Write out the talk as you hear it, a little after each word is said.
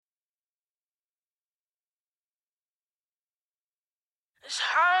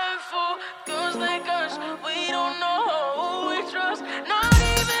hurtful. Girls like us, we don't know who we trust. Not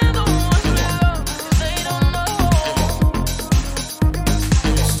even the ones we love, 'cause they don't know.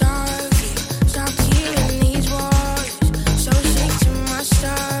 Stop hearing these words. So sick to my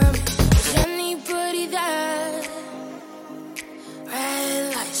stomach. Is anybody there?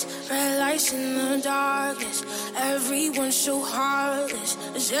 Red lights in the darkness. Everyone's so heartless.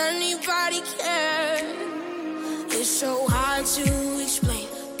 Does anybody care? It's so hard to explain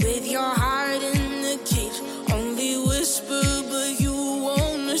with your heart in the cage. Only whisper, but you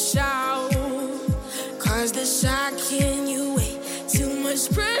wanna shout. 'Cause the side can you wait? Too much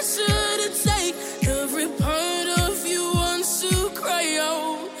pressure to take. Every part of you wants to cry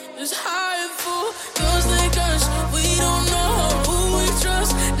out. It's hurtful. Girls like us, we don't know who we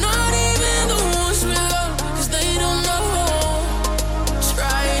trust. Not even the ones we love, 'cause they don't know.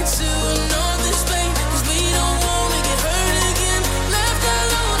 Try to know this pain, 'cause we don't wanna get hurt again. Left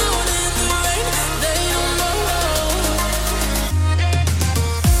alone out in the rain, they don't know.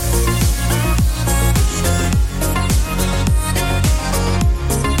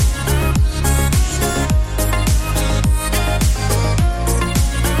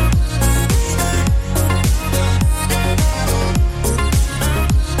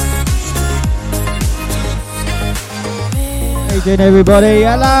 How you doing, everybody?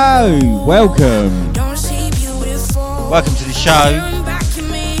 Hello, welcome to the show.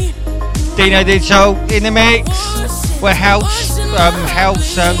 Dino Digital in the mix. We're house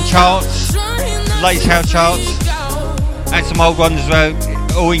charts, latest house charts, and some old ones as well,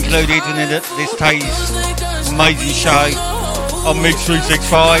 all included in this day's amazing show on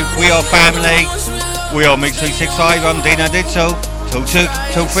mix365. We are family. We are mix365. I'm Dino Digital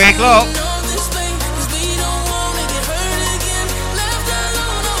till 3 o'clock.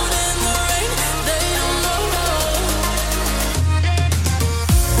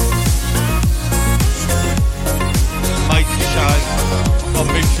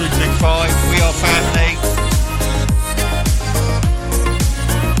 We are family.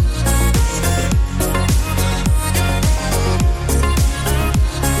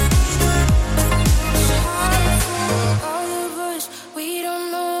 All of us, we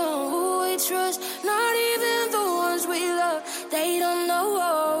don't know who we trust. Not even the ones we love, they don't know.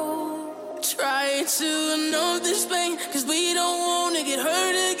 Try to know this pain, 'cause we don't wanna get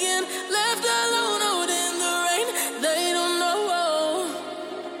hurt again. Left alone out in the rain, they don't know.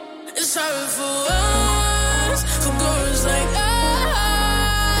 It's hard for us, for girls like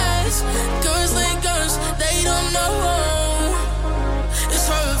us. Girls like us, they don't know. It's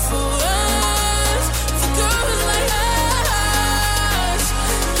hard for us, for girls like us.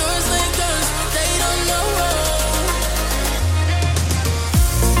 Girls like us, they don't know.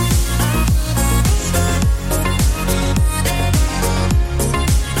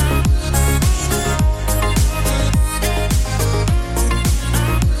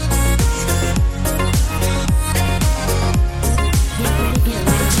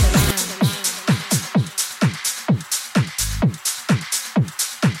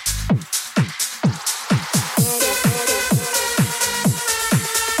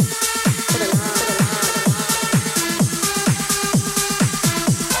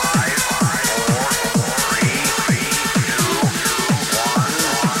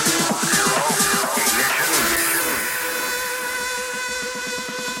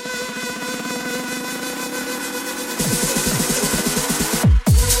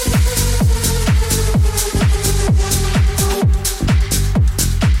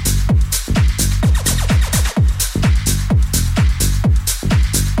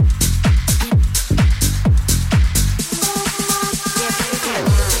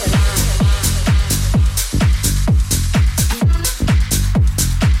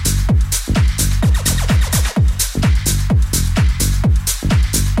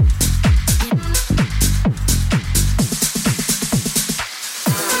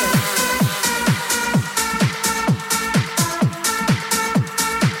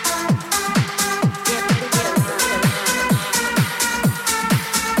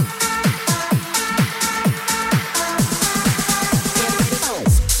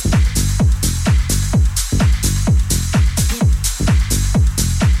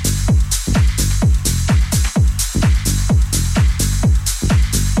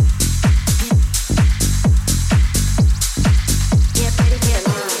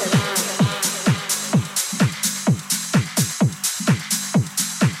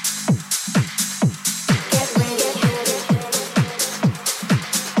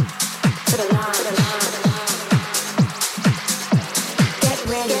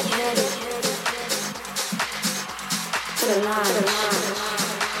 the line.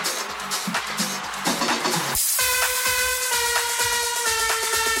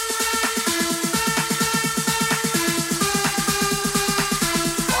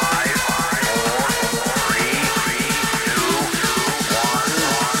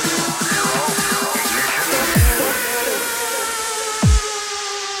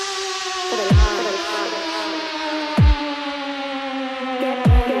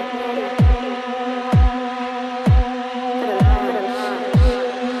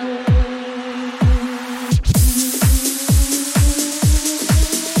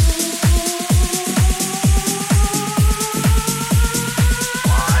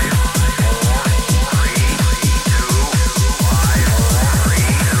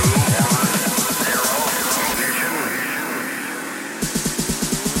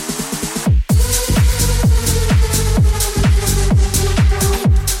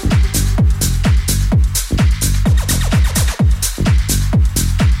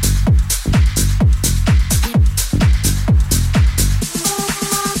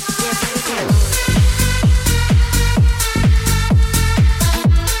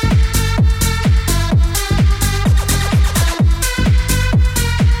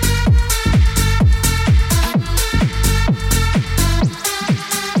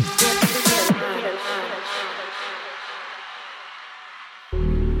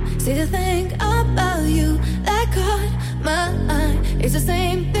 See the thing about you that caught my eye. It's the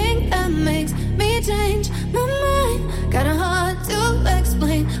same thing that makes me change my mind. Kinda hard to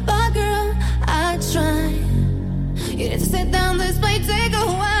explain, but girl, I try. You need to sit down, this might take a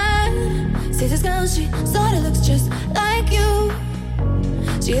while. See this girl, she sorta looks just like you.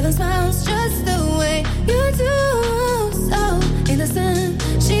 She even smiles just the way you do. So innocent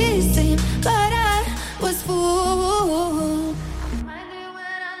she seemed, but I was fooled.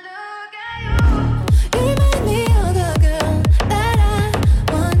 You remind me of the girl that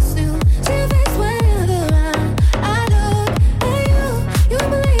I once knew. See your face whenever I look at you. You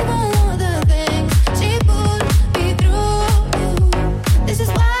believe all of the things she put me through. This is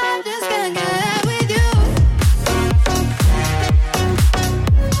why I just can't get with you.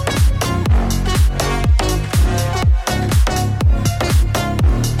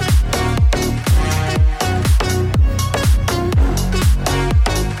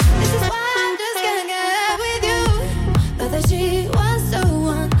 This is why I just can't get with you. Thought that she was the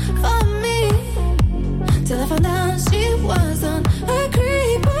one for me, till I found out she wasn't a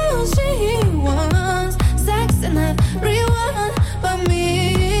creep. All she wants sex and everyone but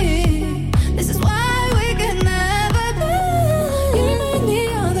me. This is why we can never be. You remind me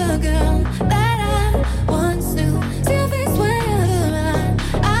of the girl that I once knew. See your face whenever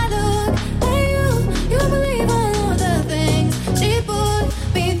I look at you. You believe all of the things she put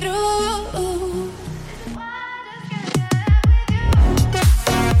me through. This is why I just can't get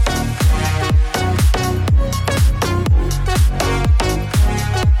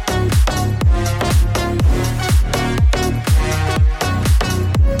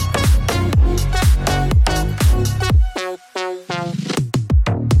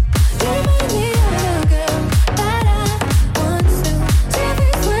You remind me of the girl that I once knew. See your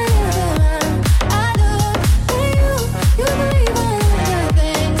face whenever I look at you. You believe all of the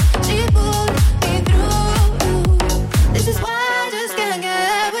things she put me through. This is why I just can't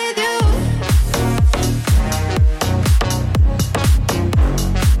get with you.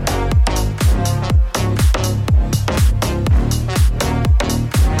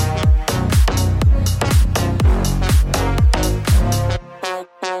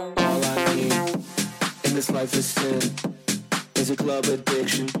 All I need in this life is sin, is a club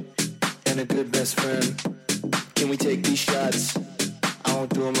addiction and a good best friend. Can we take these shots? I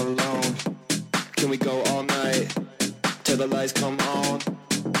won't do them alone. Can we go all night till the lights come on?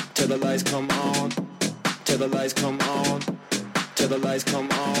 Till the lights come on? Till the lights come on? Till the lights come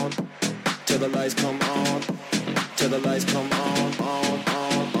on? Till the lights come on? Till the lights come on?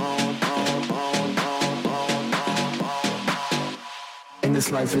 In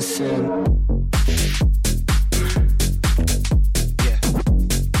this life is sin. Yeah.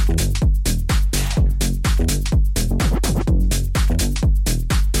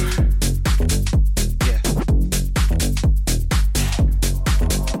 Yeah.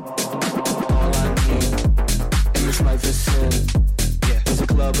 All I need in this life is sin. Yeah. Is a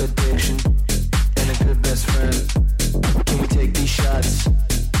club addiction and a good best friend. Can we take these shots?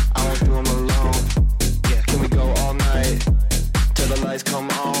 I won't do them alone. Yeah. Can we go all night till the lights come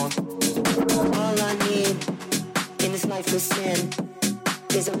on? All I need in this life is sin,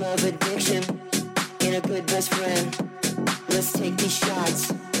 is a love addiction and a good best friend. Let's take these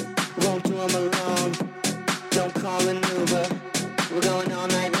shots, won't do them alone. Don't call an Uber, we're going all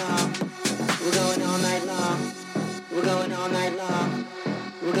night long. We're going all night long. We're going all night long.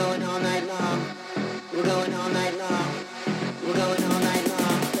 We're going all night long. We're going all night long. We're going all night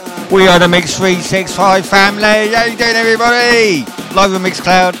long. We are the mix365 family. How you doing, everybody? Live on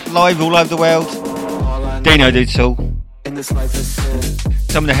Mixcloud, live all over the world. Dino Digital. In this life is sin.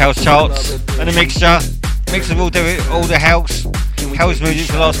 Some of the house charts and a mix of all the house music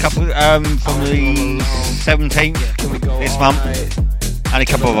for the last couple from the 17th this month, and a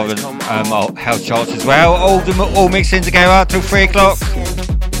couple of other house charts as well. All mixed in together till 3 o'clock.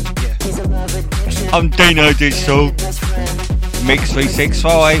 I'm Dino Digital.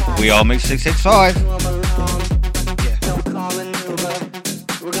 Mix365. We are Mix365.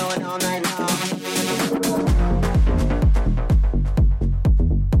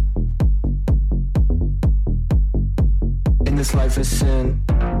 In this life is sin.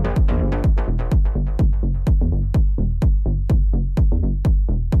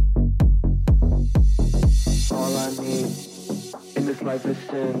 All I need in this life is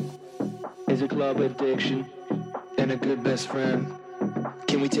sin, is a club addiction and a good best friend.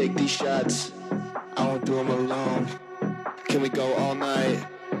 Can we take these shots? I won't do them alone. Can we go all night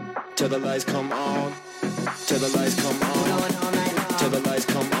till the lights come on? Till the lights come on. Till the lights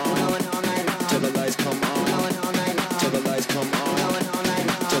come on. Till the lights come on. Till the lights come on.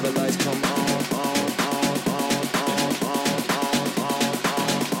 Till the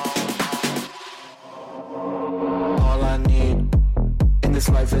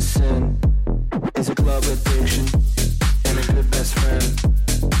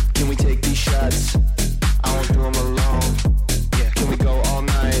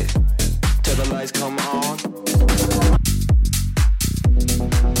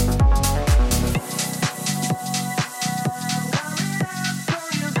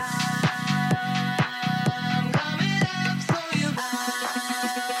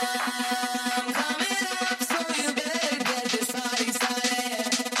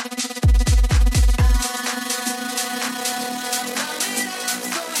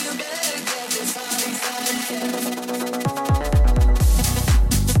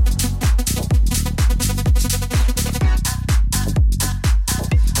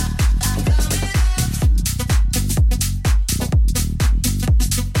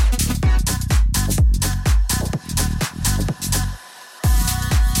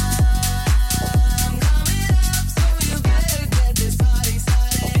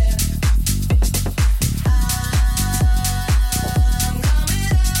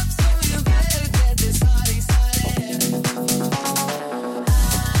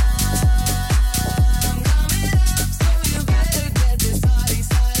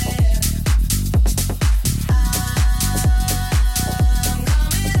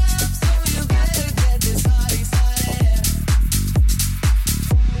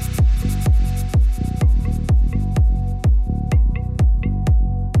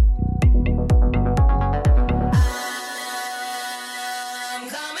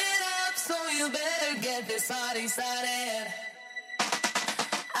so you better get this party started.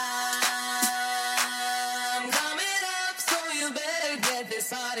 I'm coming up, so you better get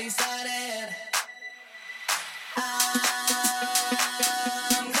this party started.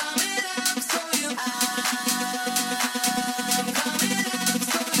 I'm coming up, so you. I'm coming up,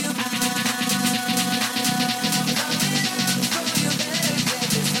 so you. I'm coming up, so you better get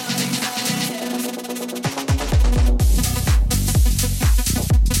this party started.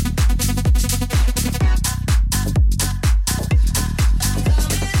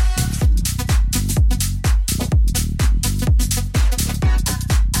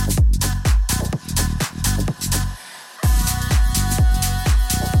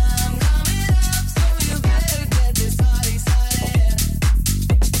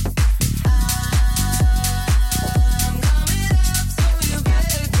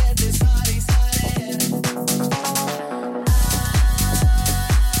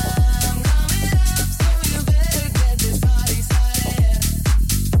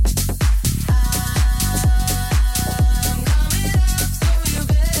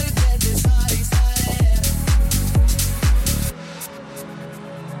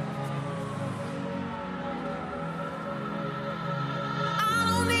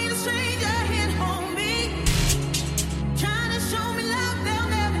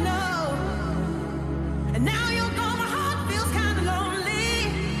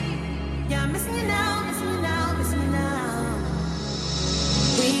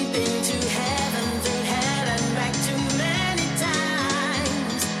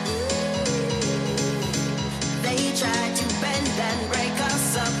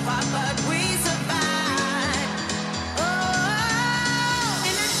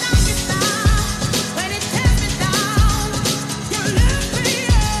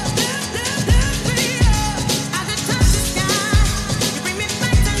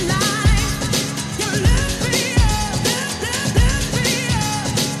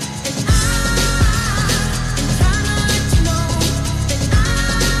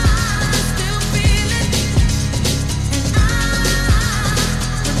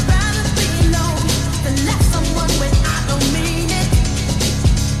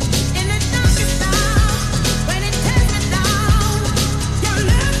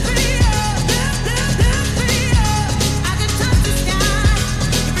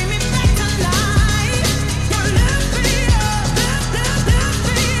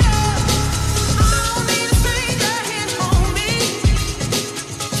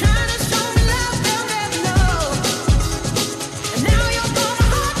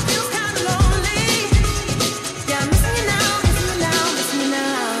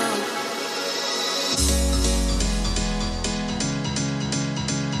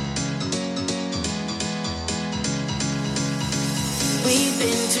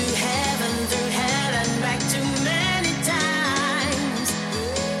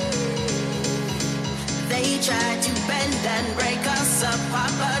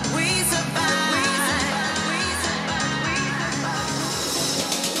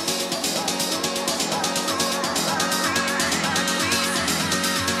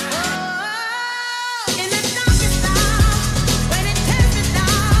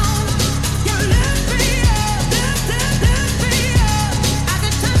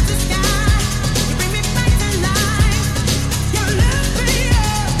 Sky.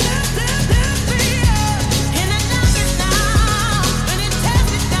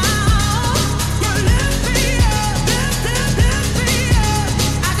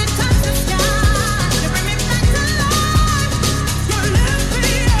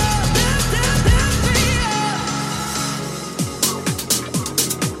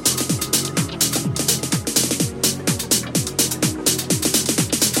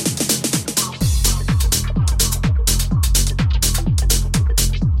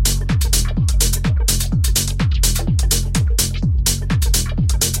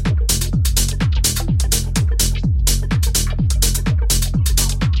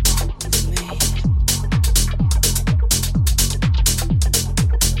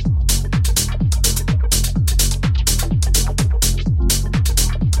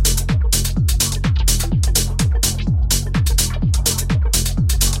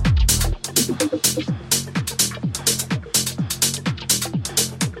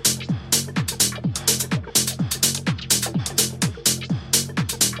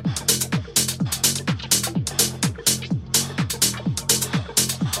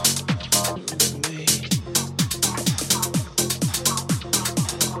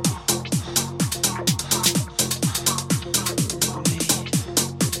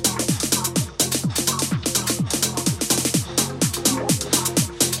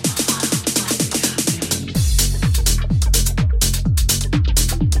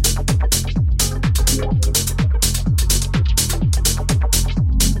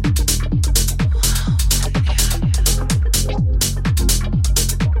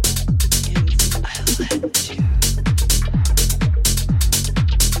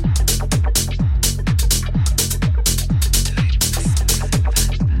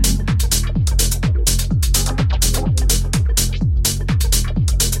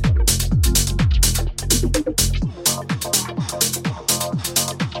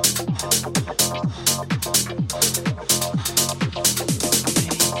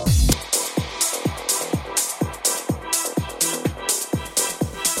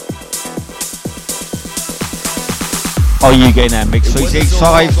 Are you getting that Mix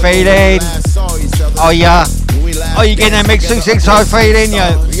 365 feeling? Are ya? Are you getting that Mix 365 feeling?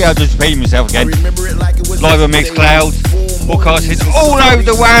 Yeah, I'm just repeating myself again. Live on Mixcloud, broadcasting all over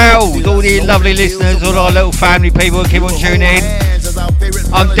the world. All the lovely listeners, all our little family people, keep on tuning in.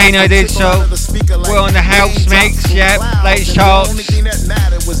 I'm Dino Digital. We're on the house mix, yeah, latest charts.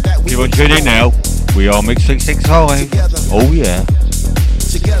 Keep on tuning in now. We are Mix 365. Oh yeah.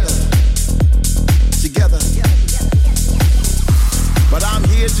 But I'm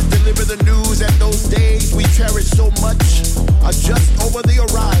here to deliver the news that those days we cherish so much are just over the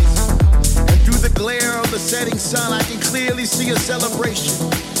horizon. And through the glare of the setting sun, I can clearly see a celebration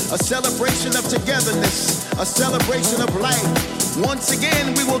of togetherness, a celebration of life. Once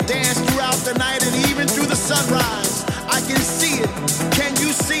again, we will dance throughout the night and even through the sunrise. I can see it. Can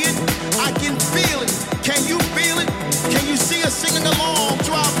you see it? I can feel it. Can you feel it? Can you see us singing along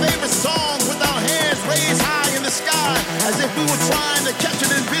to our favorite songs with our hands raised high in the sky as if we were trying to catch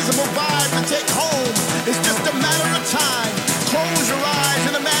an invisible vibe to take home? It's just a matter of time. Close your eyes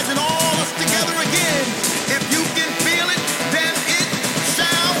and imagine all us together again. If you can feel it, then it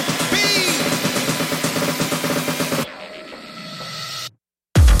shall be.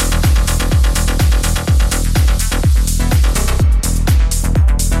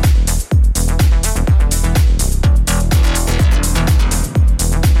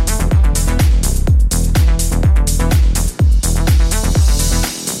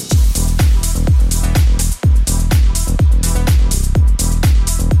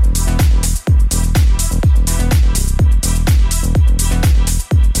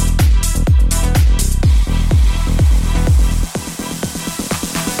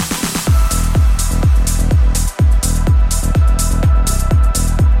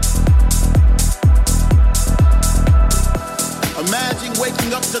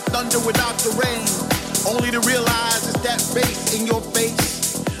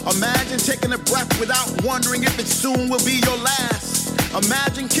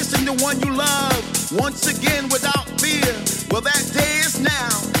 Once again without fear. Well, that day is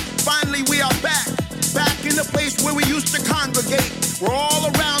now. Finally we are back in the place where we used to congregate, where all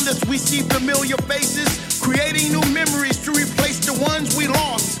around us we see familiar faces, creating new memories to replace the ones we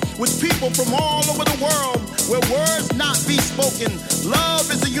lost, with people from all over the world where words not be spoken. Love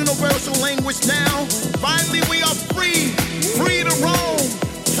is a universal language now. Finally we are free to roam,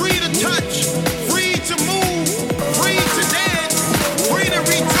 free to touch, free to move, free to dance, free to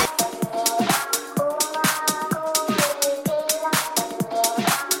rejoice.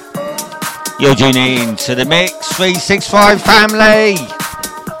 You're tuning in to the Mix 365 family.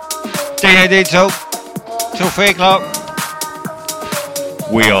 Dino Digital, till 3 o'clock.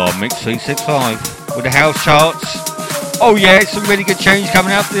 We are Mix 365 with the house charts. Oh yeah, some really good tunes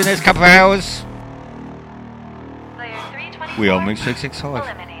coming up in the next couple of hours. We are Mix 365.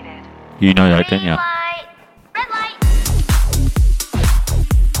 You know that, don't you?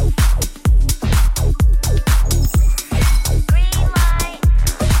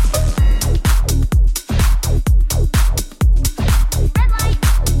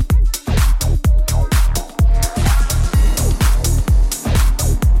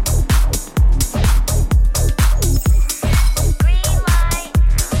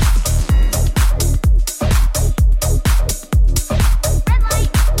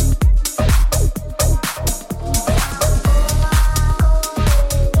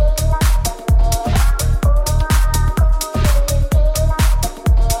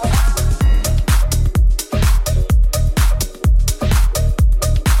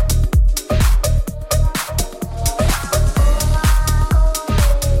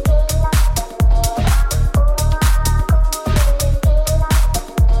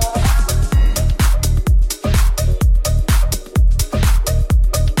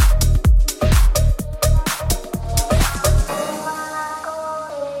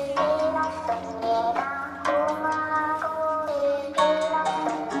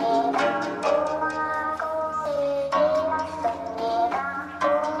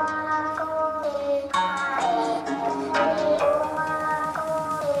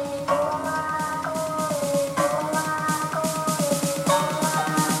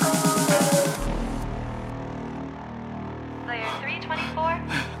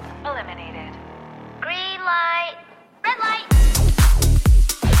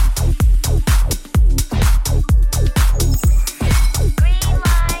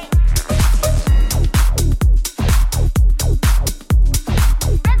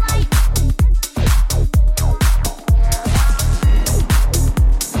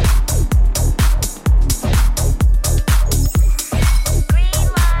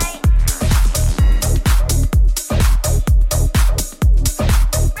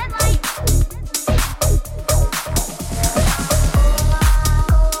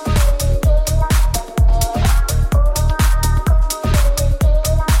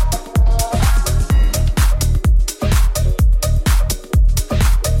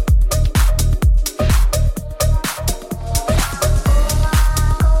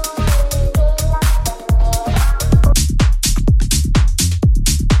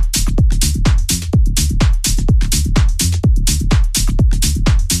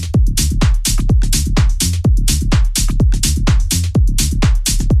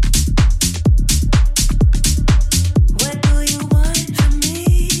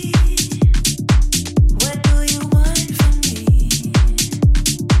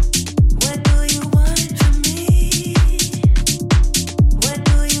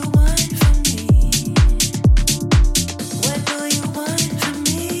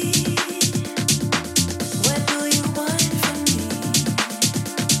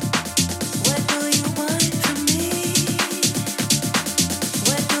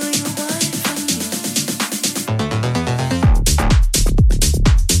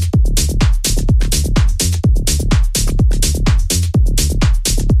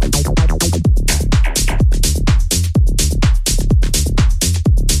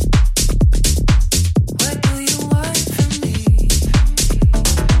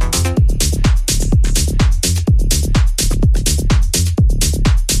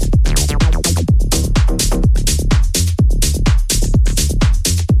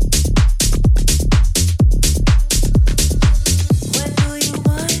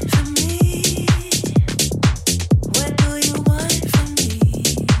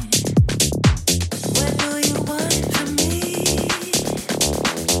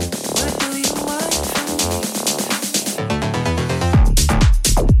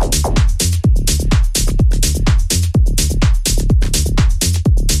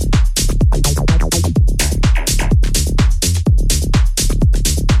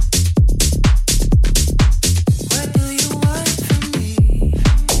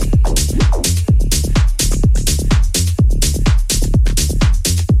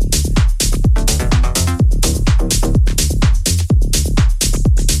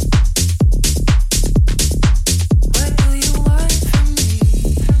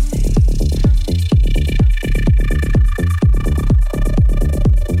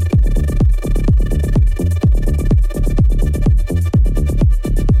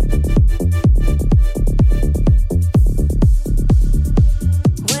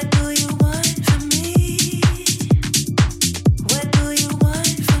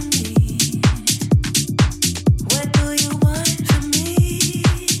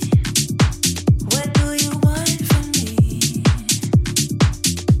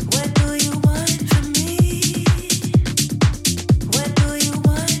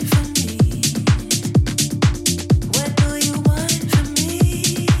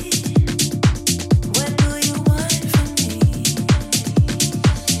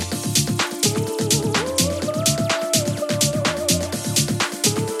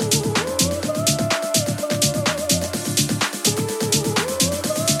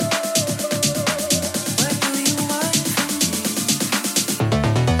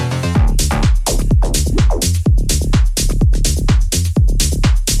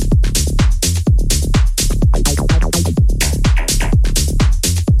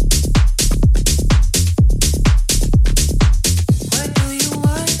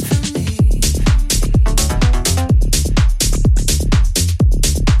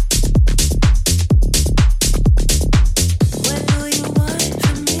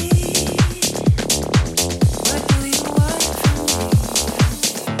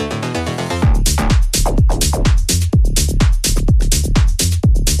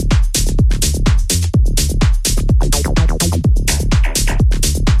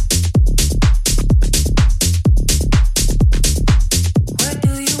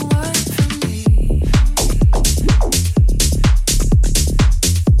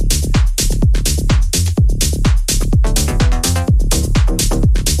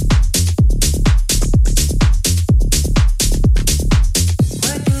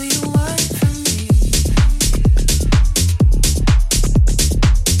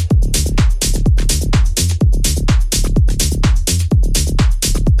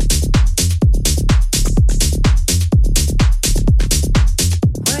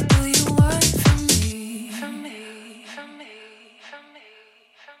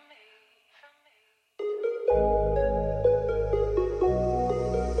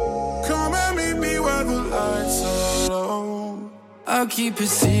 keep it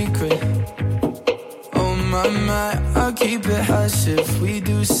secret. Oh my, I'll keep it hush if we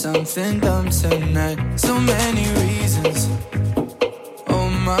do something dumb tonight. So many reasons. Oh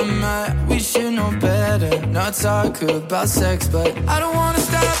my, we should know better. Not talk about sex, but I don't wanna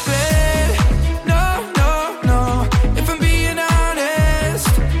stop it. No, if I'm being honest.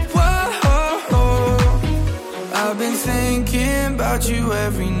 Whoa, I've been thinking about you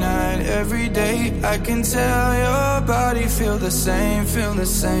every night, every day. I can tell your body feel the same.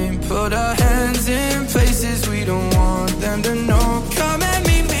 Put our hands in places we don't want them to know. Come and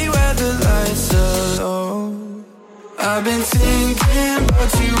meet me where the lights are low. I've been thinking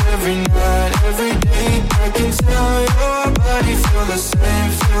about you every night, every day. I can tell your body feel the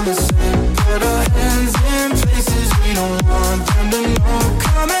same. Put our hands in places we don't want them to know.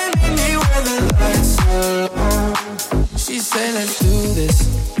 Come and meet me where the lights are low. She say let's do this.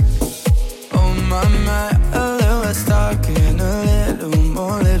 Oh my, a little less talking, a little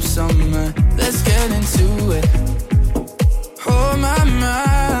more lips on my. Let's get into it. Oh my,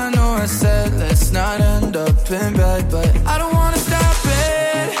 I know I said let's not end up in bed, but I don't wanna stop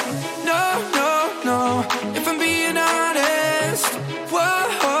it. No, if I'm being honest. Whoa,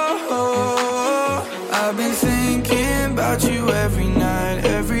 I've been thinking about you every night,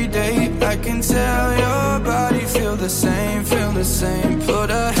 every day. I can tell your body feel the same. Put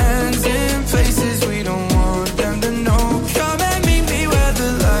our hands in places we don't want them to know. Come and meet me where the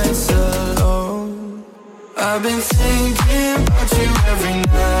lights are low. I've been thinking about you every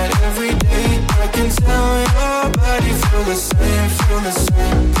night, every day. I can tell your body feel the same.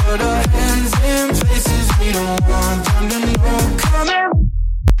 Put our hands in places we don't want them to know. Come and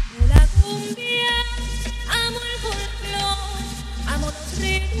La cumbia, amo el folclore, amo los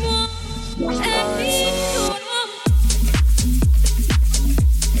ritmos, el ritmo.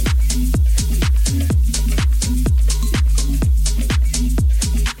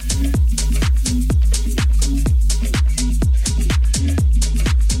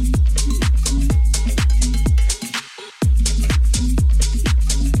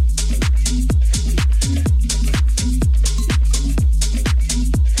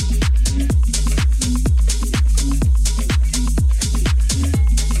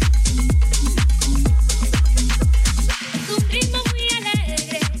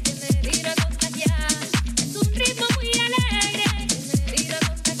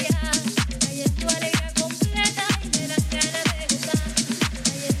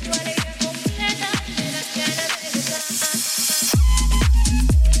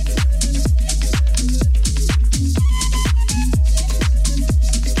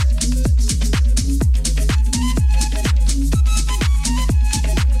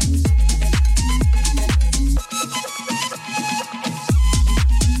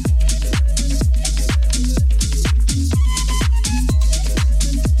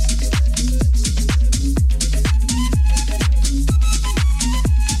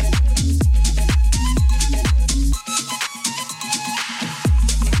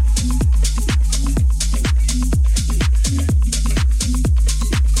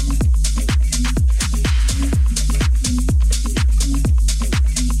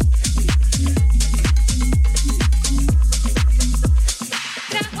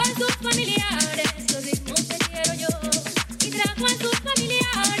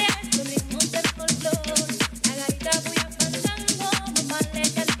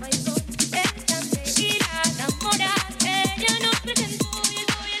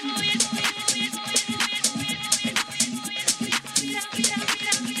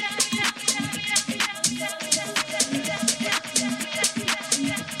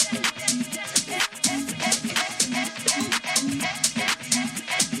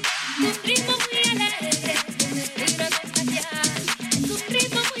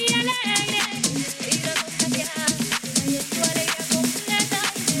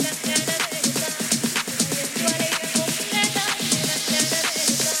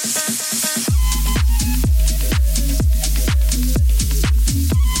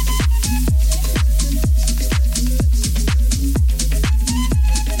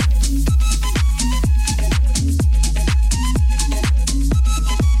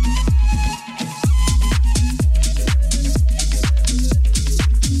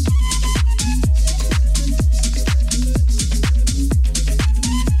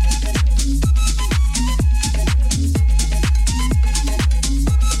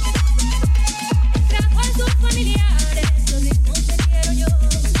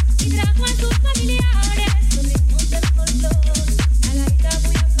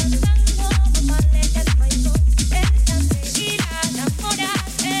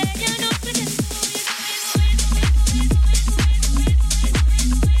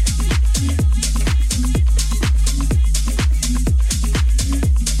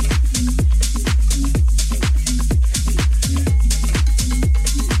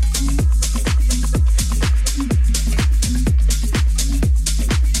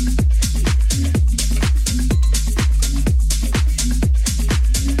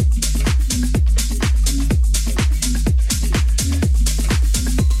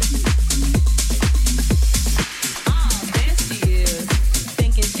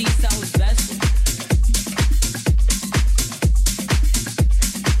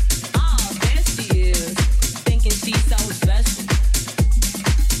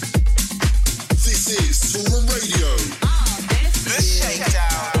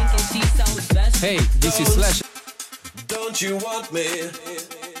 Hey, this is Slash. Don't you want me?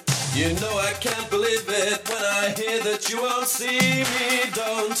 You know I can't believe it when I hear that you won't see me.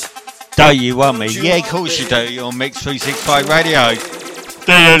 Don't you want me? Yeah, of course you do. You're on Mix365 Radio.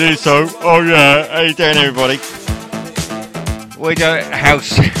 Do you do so? Oh yeah. How you doing, everybody? We do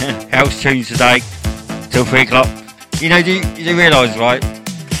house tunes today till 3 o'clock. You know, do you realise, right?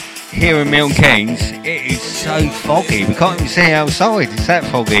 Here in Milton Keynes, it is so foggy. We can't even see outside. It's that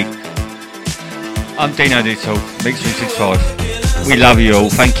foggy. I'm Dino Digital, Mix365. We love you all.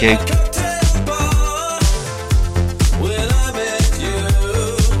 Thank you.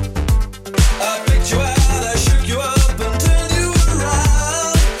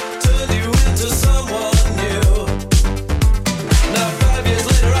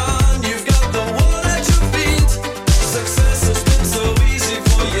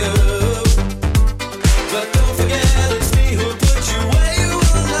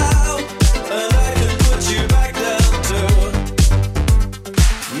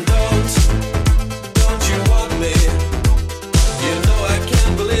 Don't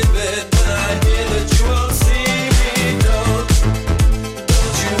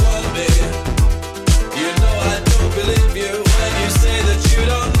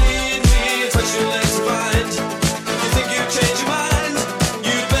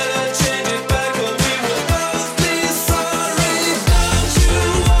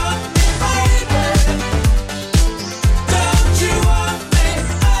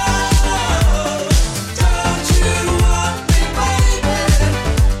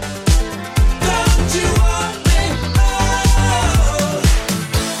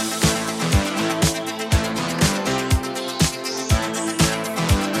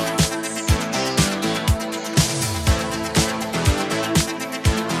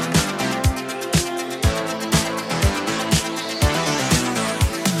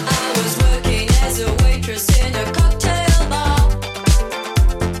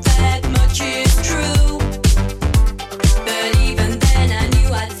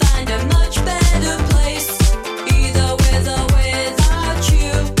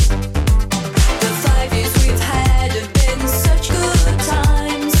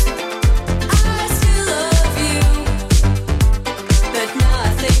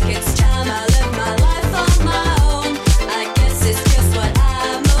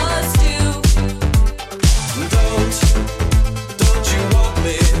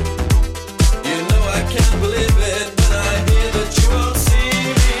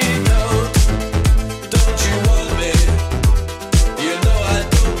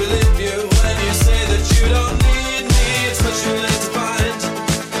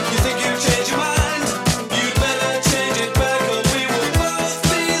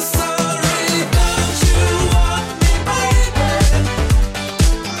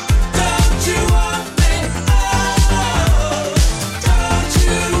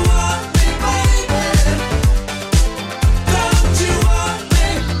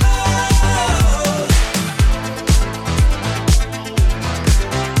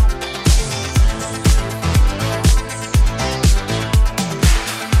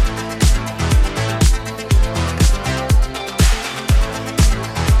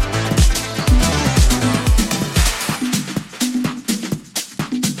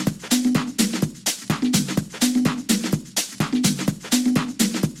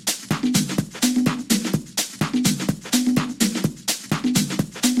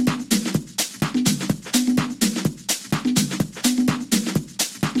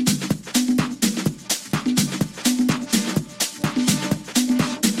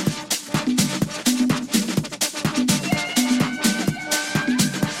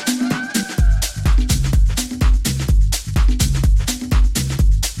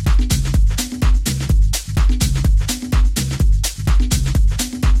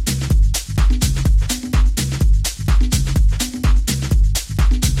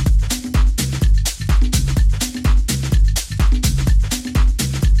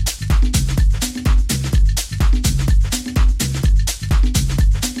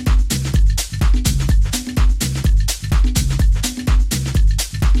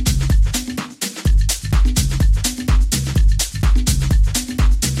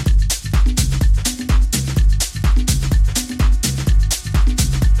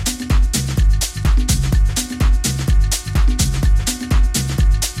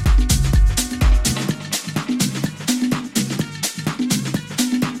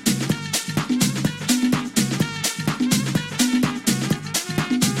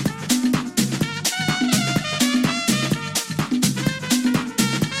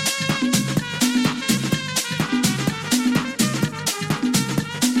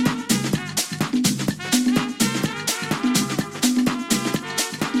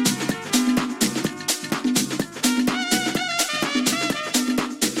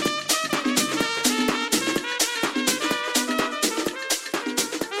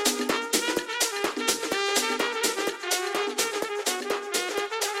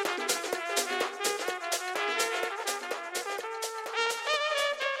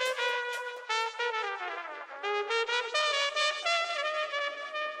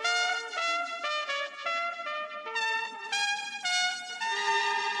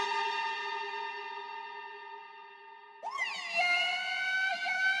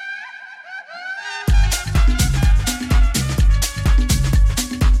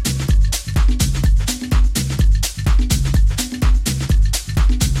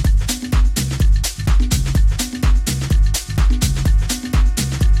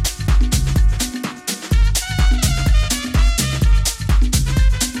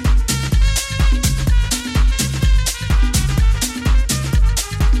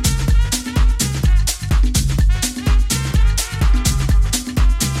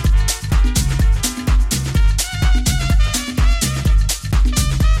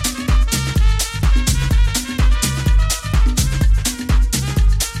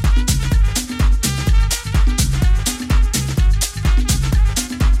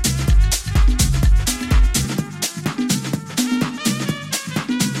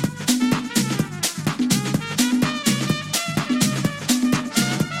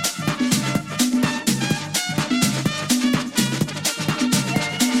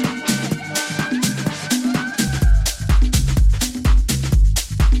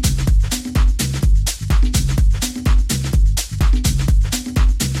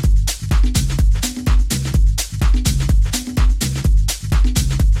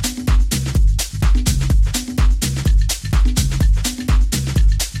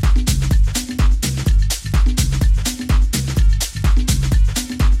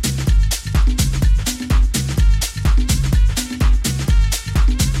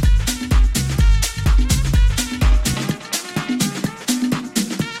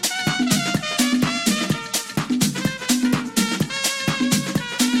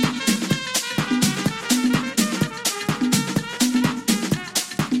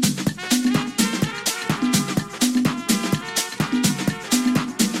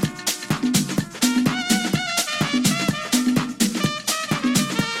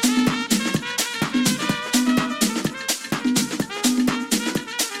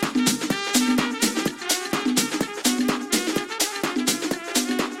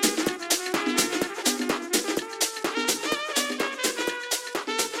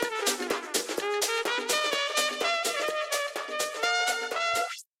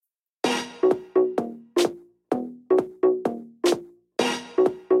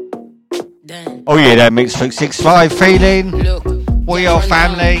Oh yeah, that mix365 feeling. We are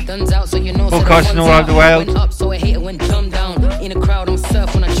family. Broadcasting all over the world.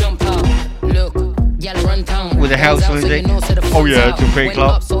 With the house music. Oh yeah, till 3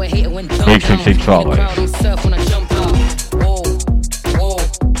 o'clock. mix365.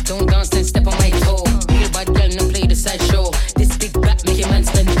 Don't dance and step on my toe. Real bad girl, no play the side show. This big back make your man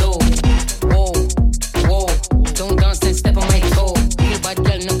spend dough. Whoa, whoa. Don't dance and step on my toe. Real bad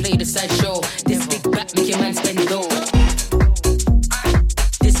girl, no play the side show. This big back make your man spend dough.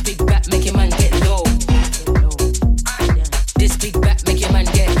 This big back make your man get low. This big back make your man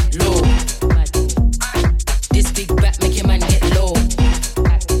get low. This big back make your man get low.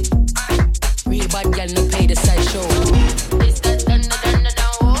 Real bad girl, no play the side show.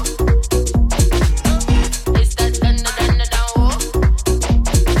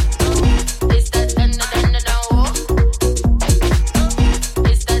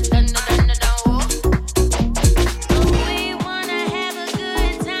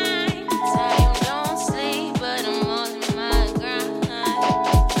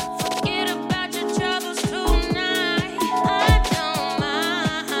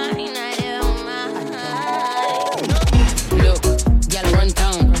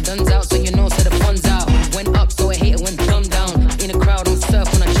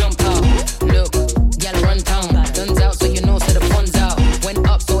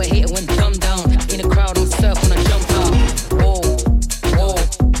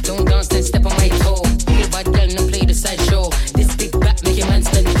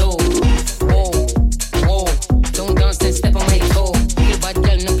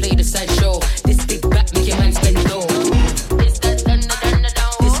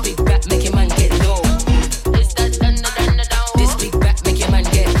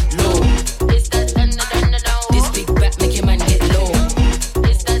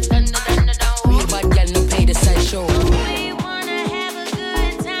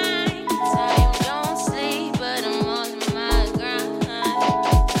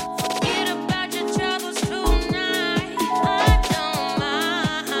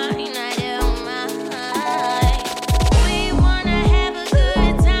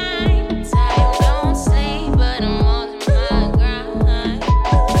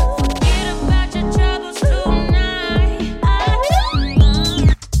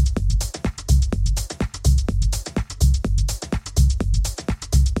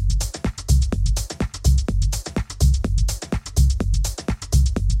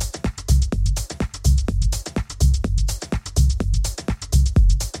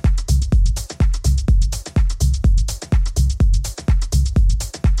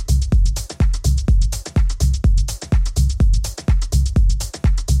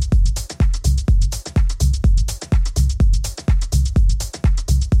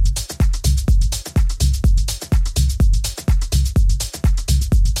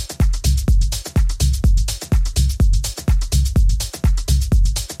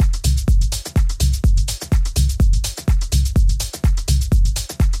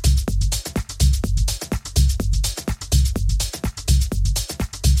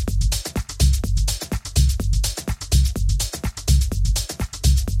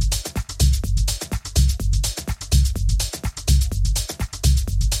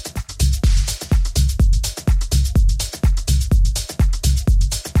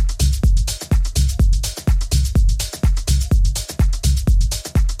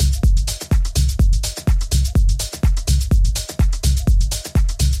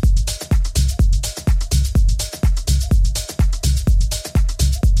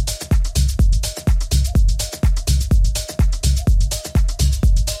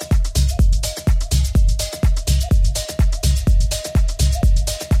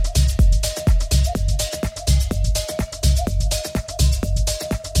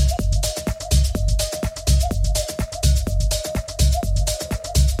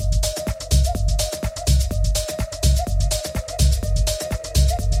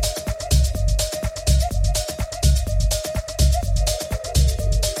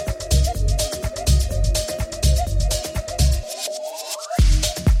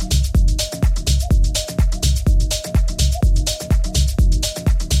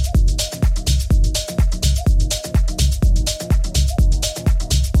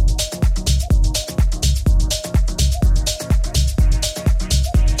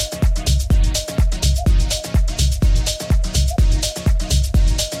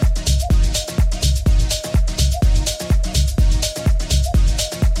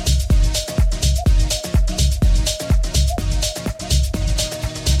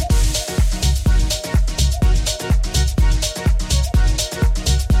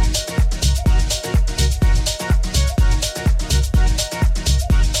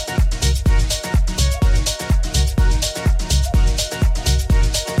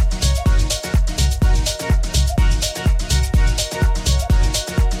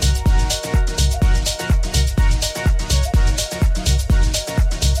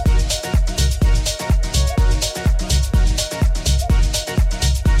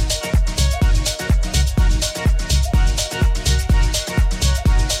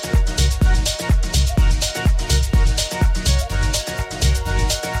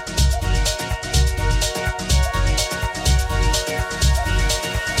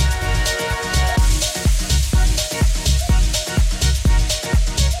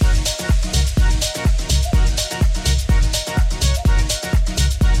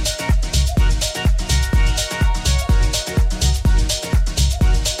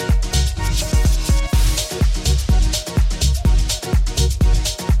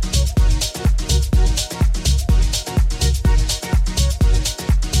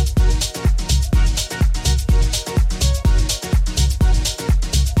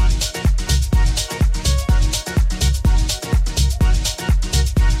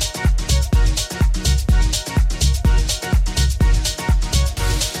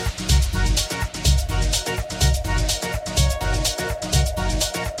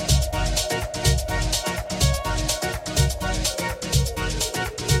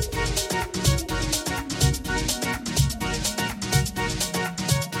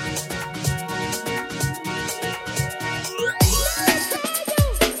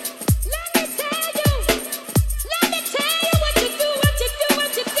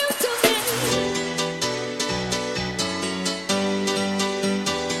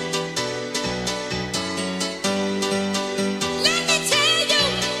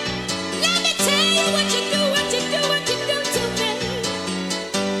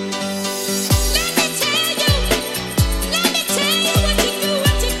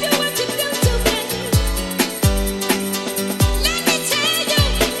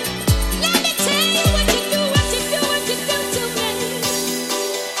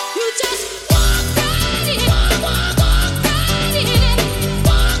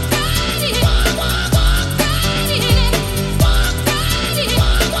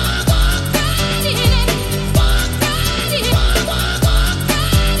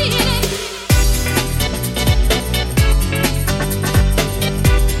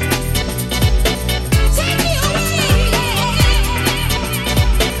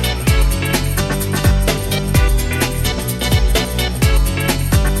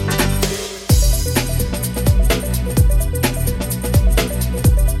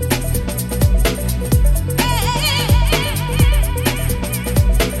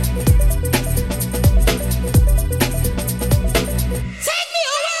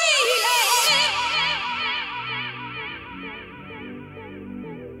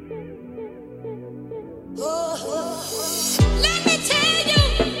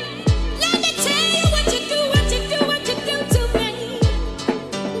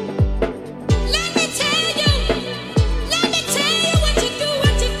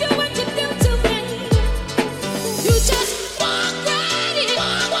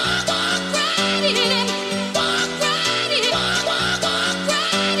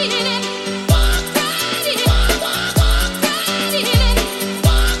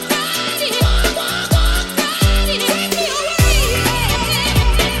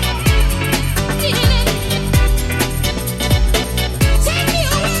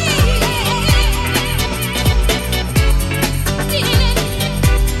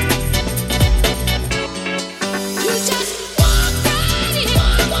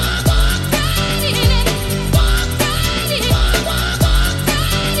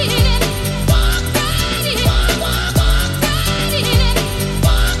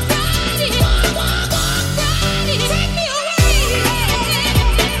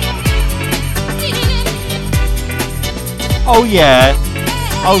 Oh yeah.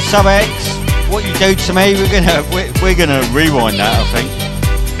 Oh Sub X, what you do to me? We're gonna rewind that, I think.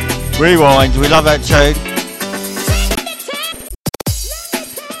 Rewind. We love that tune.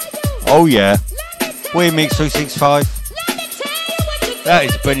 Oh yeah. We're mix365. That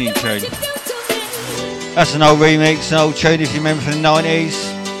is a brilliant tune. That's an old remix, an old tune if you remember from the 90s.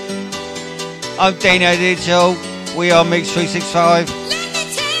 I'm Dino Digital. We are mix365.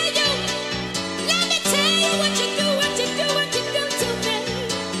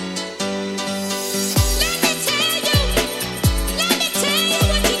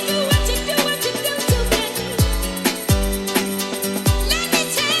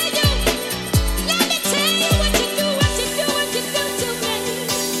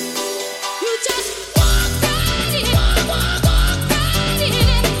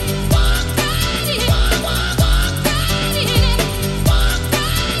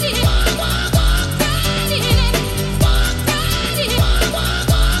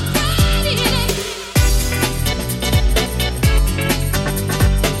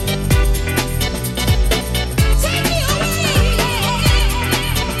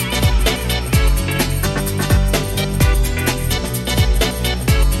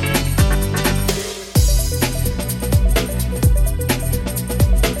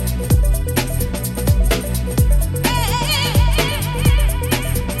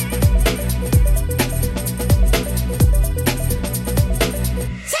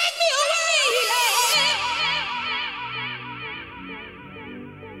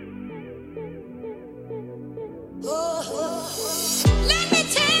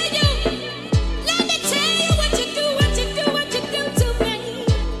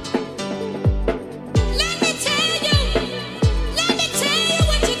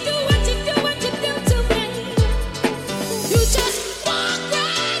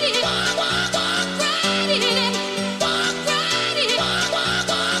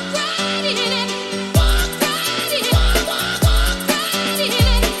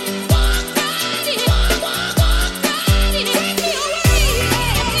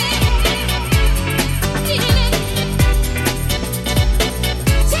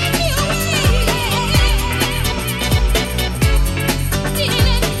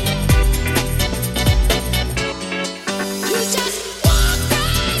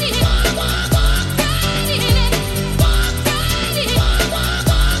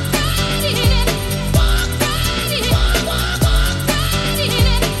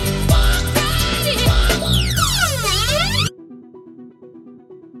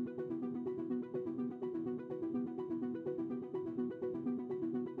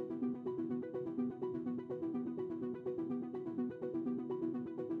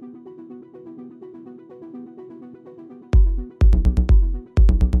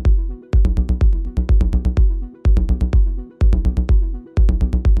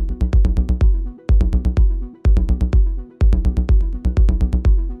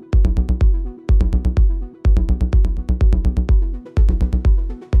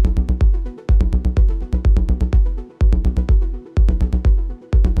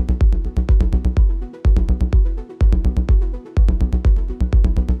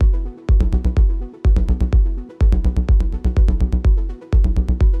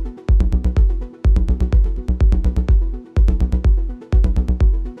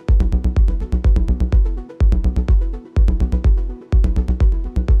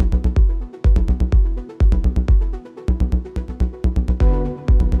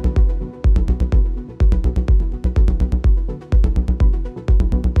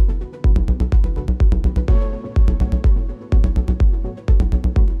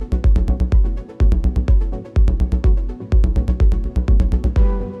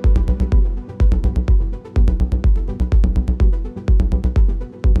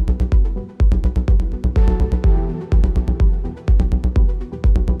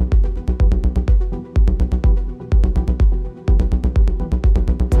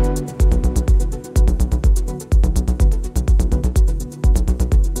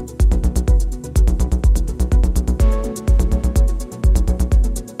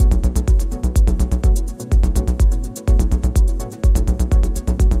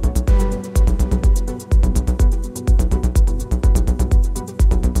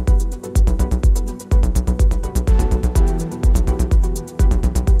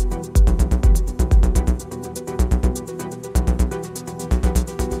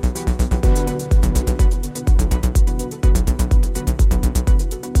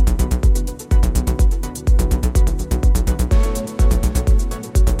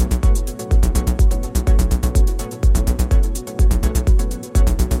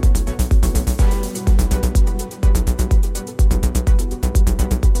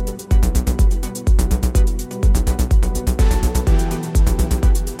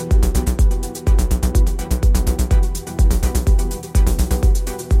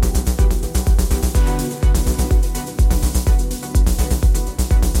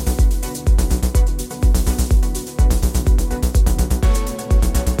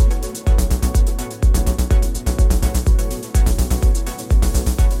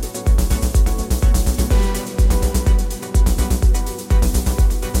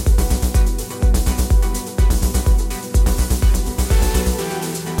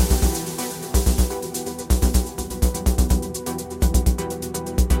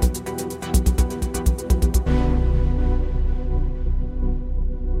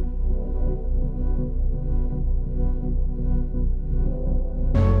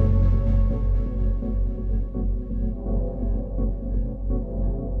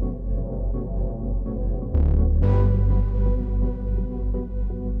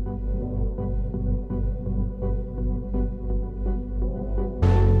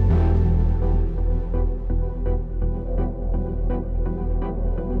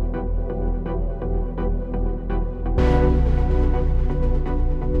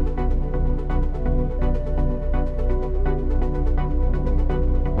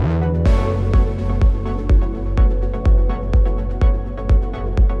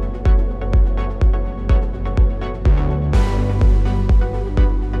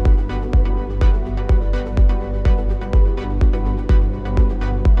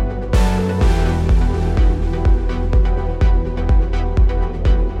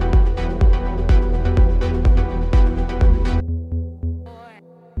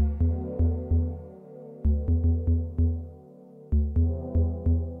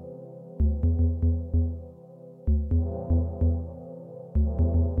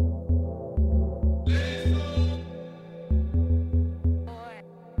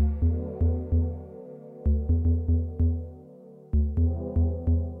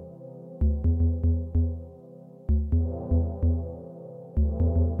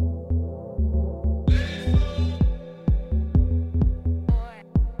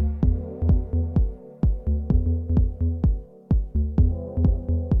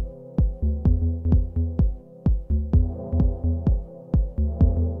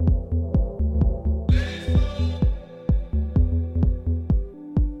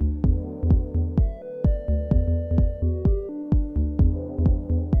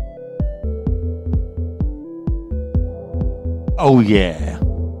 Oh yeah,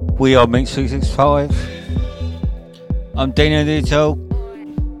 we are mix365. I'm Dino Digital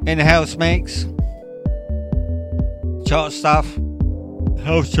in the house mix. Chart stuff,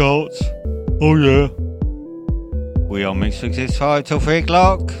 house charts. Oh yeah, we are mix365 till 3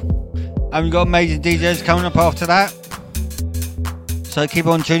 o'clock. And we've got major DJs coming up after that. So keep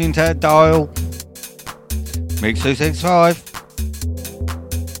on tuning to that dial. Mix365.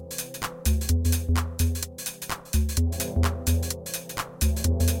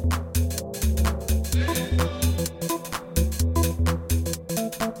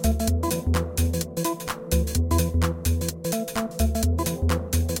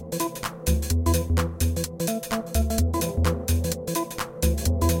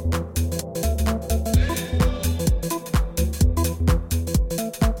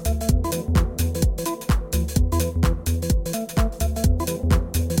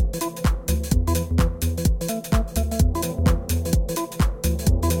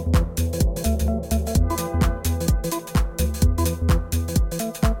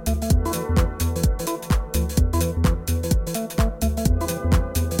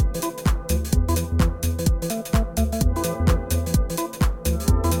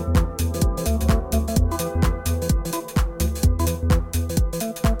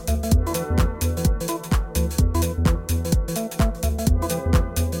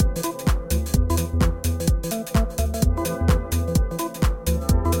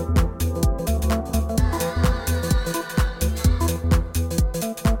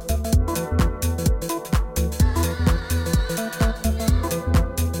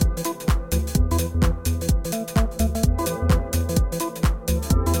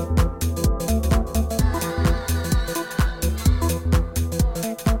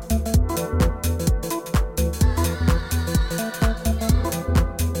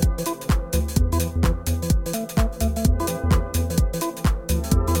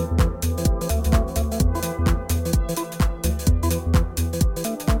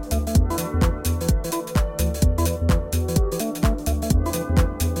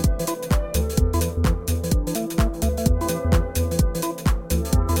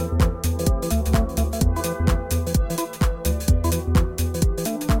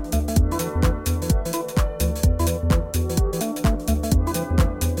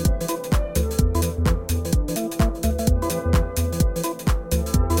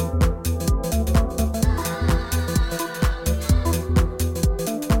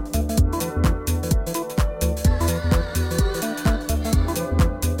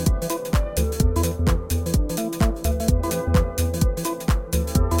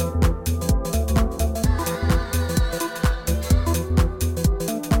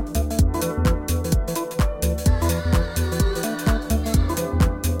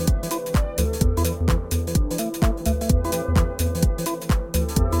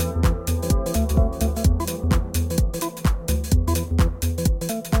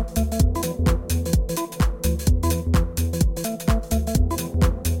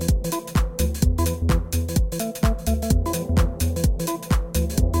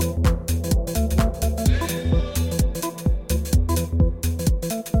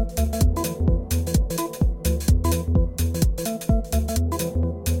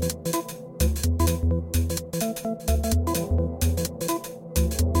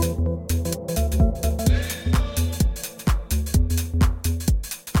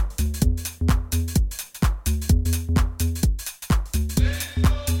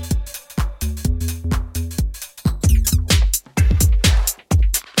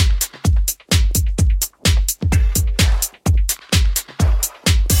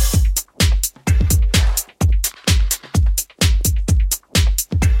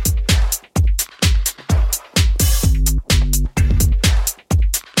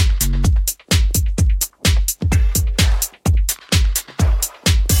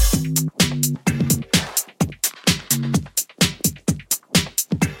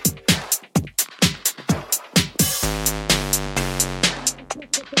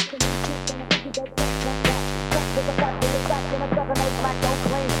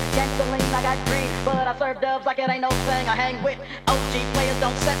 serve dubs like it ain't no thing. I hang with OG players,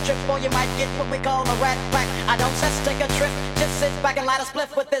 don't set trips, boy, you might get what we call a rat pack. I don't test, take a trip, just sit back and light a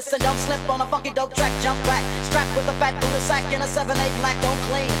spliff with this, and don't slip on a funky dope track. Jump back, strapped with a fat Buddha sack in a 7/8 black, don't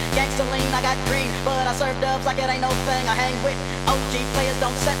clean. Gangsta lean, I got green, but I serve dubs like it ain't no thing. I hang with OG players,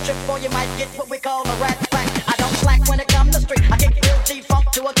 don't set trips, boy, you might get what we call a rat pack. I don't slack when it comes to street. I kick real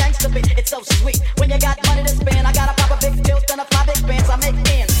G-funk to a gangsta beat. It's so sweet when you got money to spend. I gotta pop a big tilt and a fly big bands. I make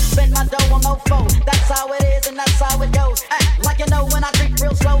ends, spend my dough on no foe. That's how it is and that's how it goes. Act like you know when I creep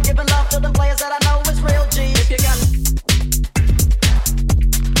real slow, giving love to the players that I know is real G. If you got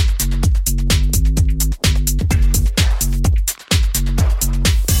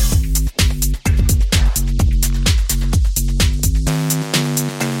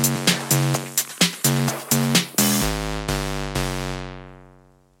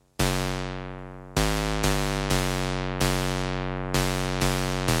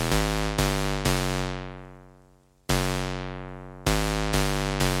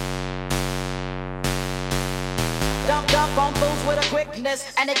dump on fools with a quickness,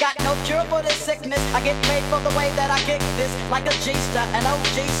 and they got no cure for this sickness. I get paid for the way that I kick this, like a G-star, an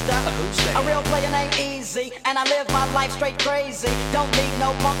OG star. A real player named Easy, and I live my life straight crazy. Don't need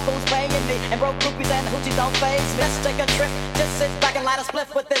no punk fools paying me, and broke groupies and hoochies don't faze me. Let's take a trip, just sit back and light a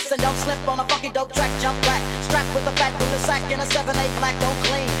spliff with this, and don't slip on a funky dope track. Jump back, strapped with a fat Buddha sack in a 7-8 black, don't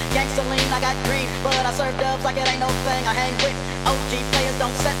clean. Gangsta lean, I got green, but I serve dubs like it ain't no thing. I hang with OG players,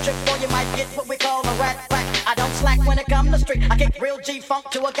 don't set trip, or you might get what we call a rat pack. I don't slack when it come to street. I kick real G-funk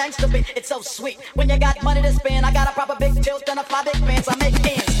to a gangster beat. It's so sweet. When you got money to spend, I got a proper big tilt and a fly big pants. I make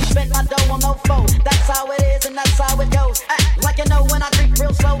ends, spend my dough on no foe. That's how it is and that's how it goes. Act like you know when I creep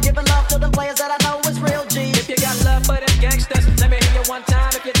real slow, giving love to them players that I know is real G. If you got love for them gangsters, let me hear you one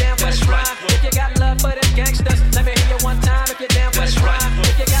time. If you're down for the crime. If you got love for them gangsters, let me hear you one time. If you're down for the crime.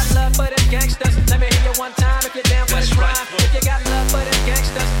 If you got love for them gangsters, let me hear you one time. If you're down for the crime. If you got love for them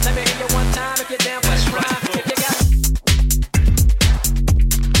gangsters, let me hear you one time. If you're down for the crime. If you got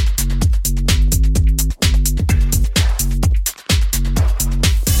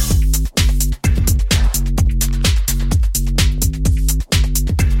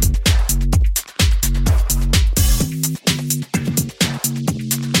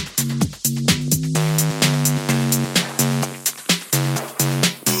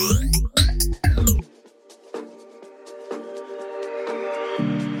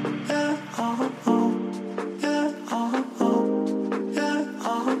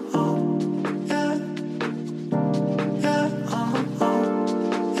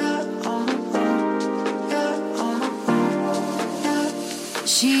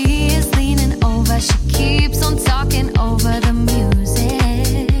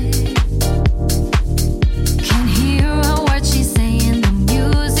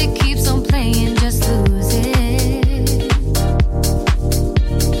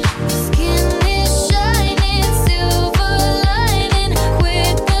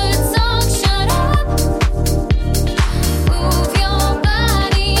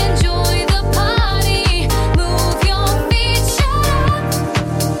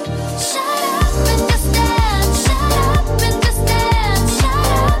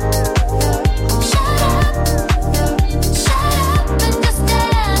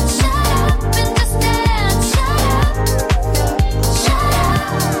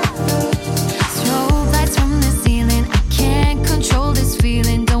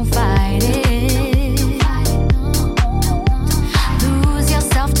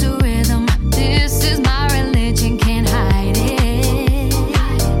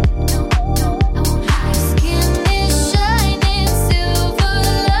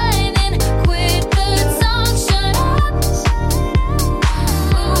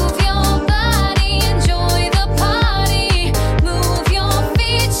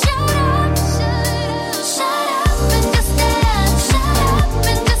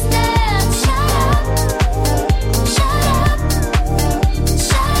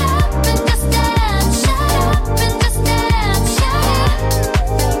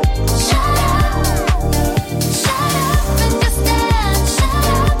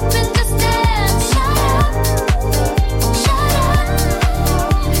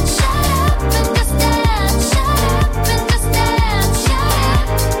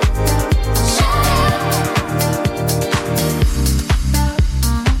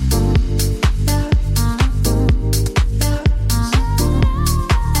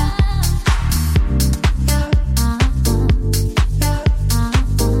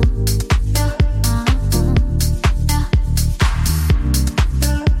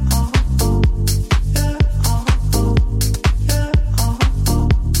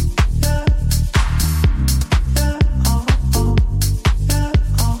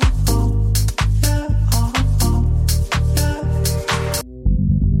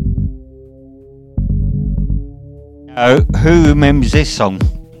Who remembers this song?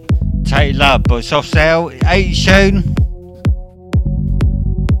 Take Love by Soft Cell, 80s tune.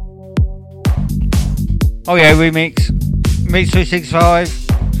 Oh yeah, remix.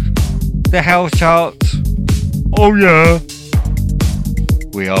 mix365. The house charts. Oh yeah.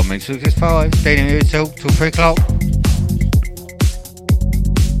 We are mix365. Staying here till 3 o'clock.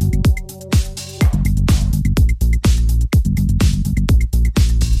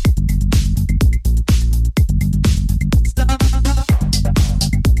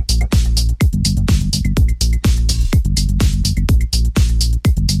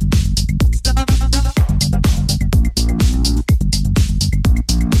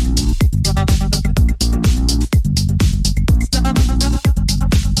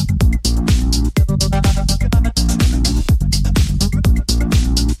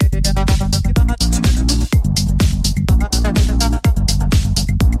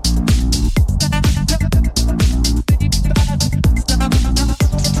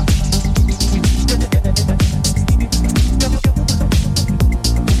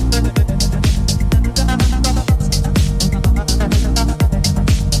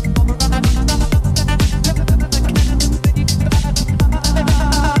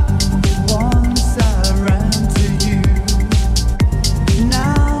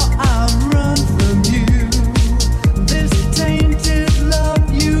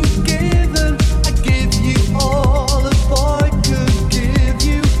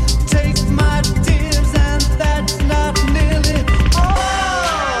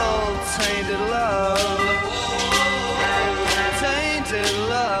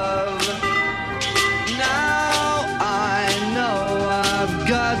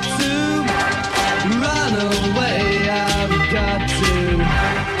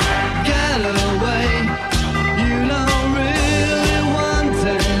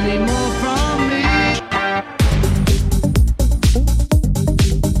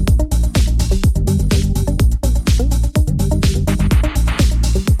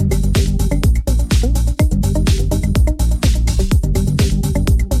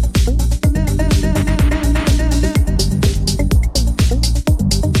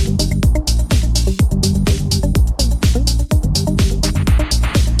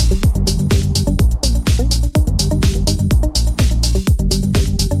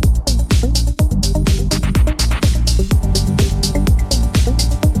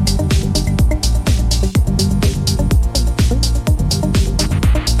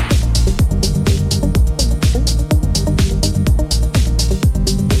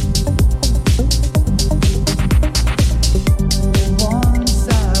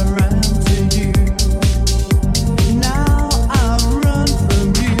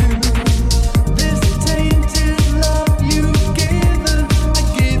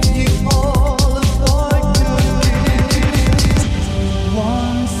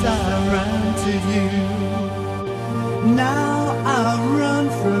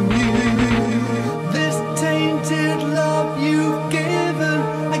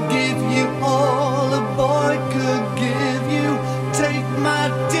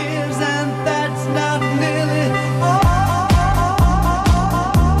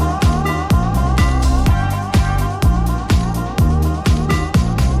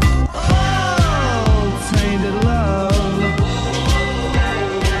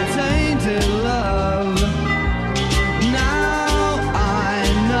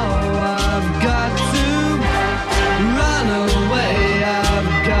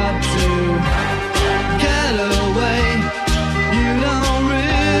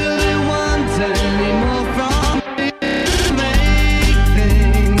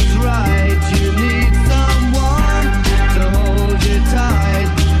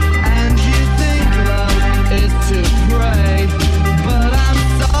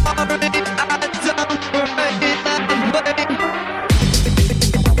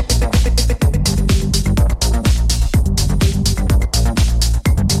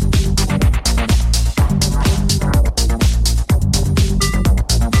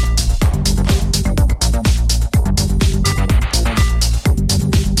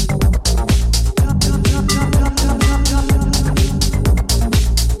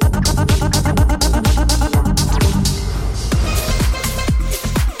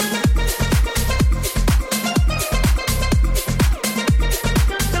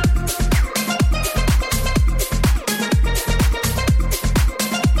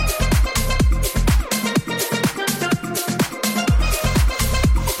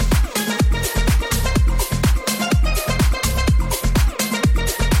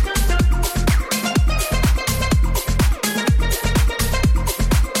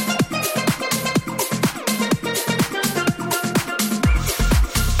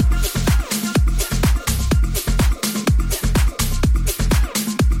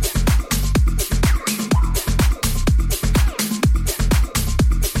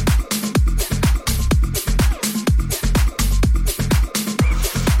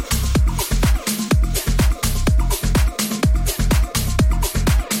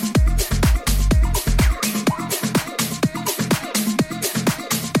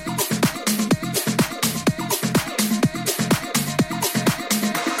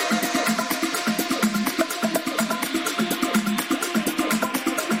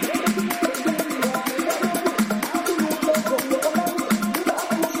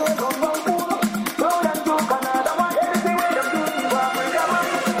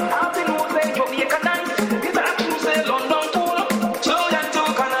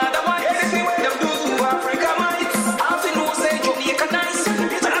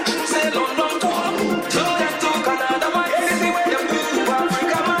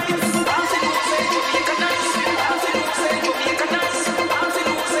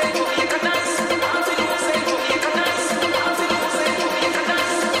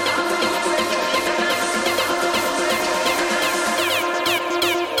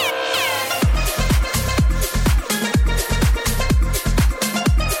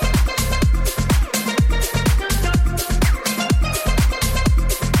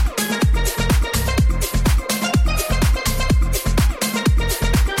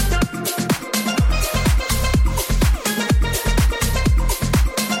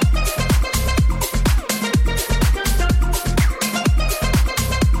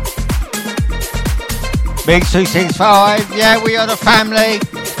 Mix365, yeah, we are the family.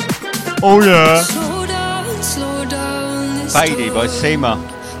 Oh yeah. Slow down. Faded by Seema.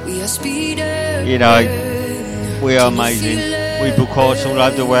 We are speeding. You know, we are amazing. We book course all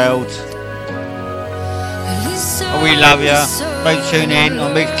over the world. And we love you. Don't tune in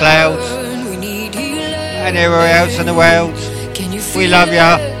on mix365 and everywhere else in the world. We love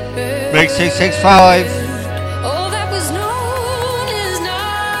you. Mix365. All that was known is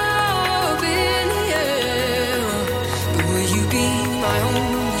now been here. But will you be my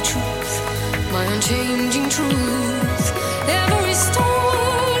only truth, my unchanging truth? Every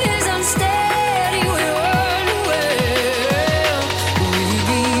stone is unsteady, we're unaware. Will you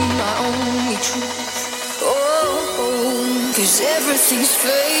be my only truth? Oh, 'cause everything's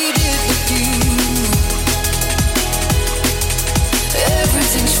faded with you.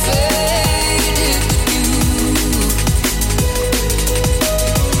 Everything's faded with you.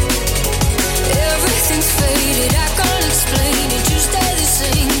 Everything's faded, I can't explain it, you stay the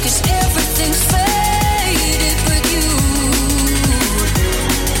same. 'Cause everything's faded but you.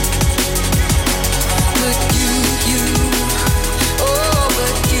 But you, oh,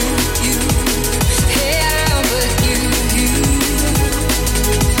 but you, yeah, but you.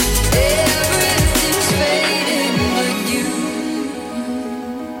 Everything's faded but you.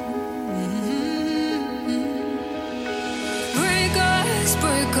 Break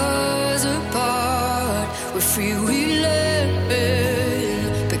us apart. We're freewheeling,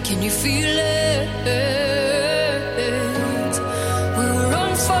 but can you feel it? We'll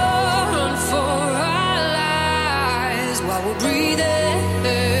run for our lives while we're breathing,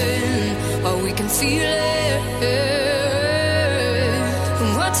 while we can feel it.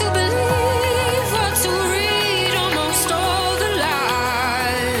 And what to believe, what to read, almost all the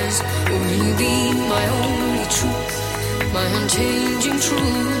lies. Will you be my only truth, my unchanging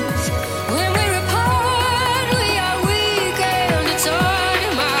truth? When we're apart, we are weak and it's eyes.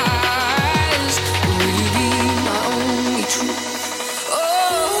 Will you be my only truth?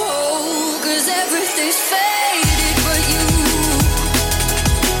 Oh, 'cause everything's faded but you.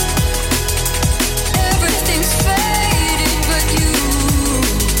 Everything's faded but you.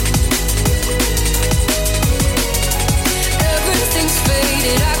 Everything's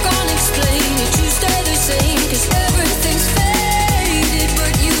faded, I can't explain it, you stay the same. 'Cause everything's faded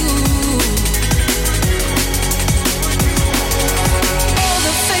but you. All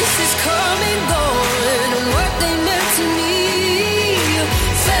the faces come and gone, and what they meant to me.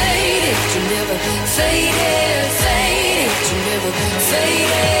 Faded, you never faded, faded, you never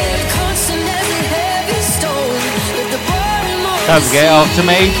faded. Constant as a heavy stone, if the bottom of Don't forget after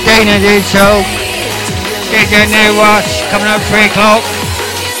me, Dana did show. DJ No Rush coming up 3 o'clock.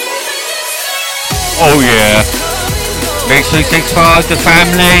 Oh yeah. Mix365, the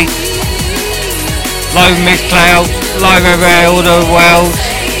family. Live mix365, live everywhere, all the world.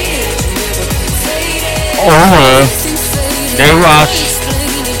 Oh yeah. No Rush.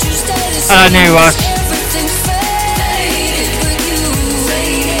 Hello No Rush.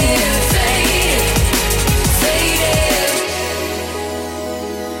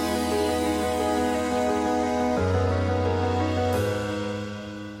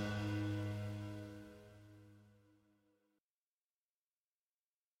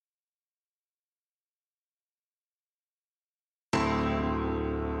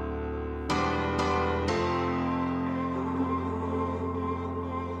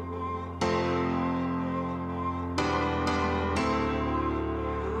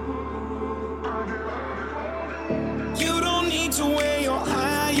 You don't need to wear your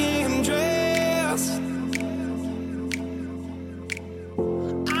high-end dress.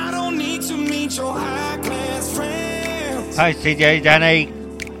 I don't need to meet your high-class friends. Hi CJ Danny.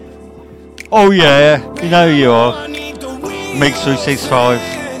 Oh yeah, you know who you are. Mix365,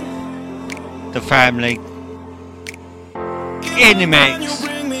 the family. In the mix.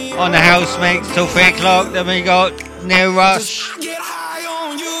 On the house mix till 3 o'clock. Then we got No Rush.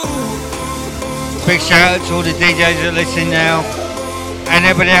 Big shout out to all the DJs that are listening now. And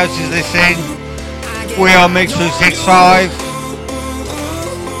everybody else is listening. We are Mix365.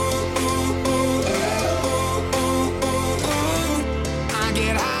 I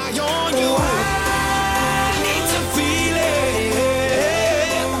get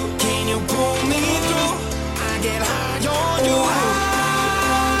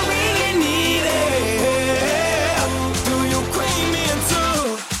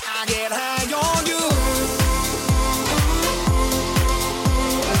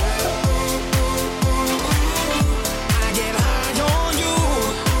high.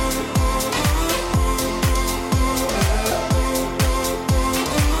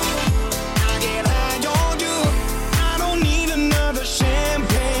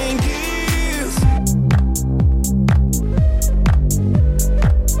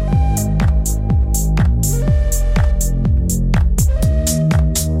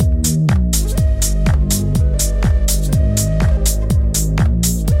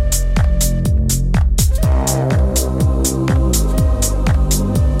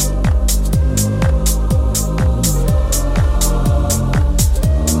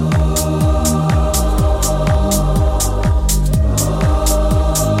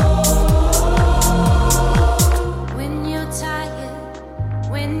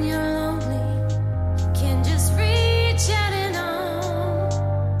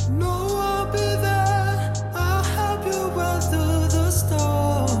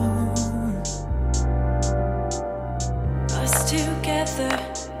 together,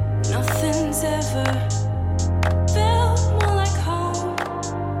 nothing's ever felt more like home.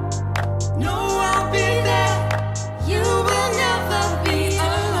 No, I'll be there. You will never be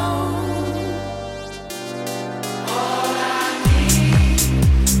alone. All I need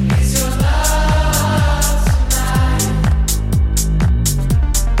is your love tonight.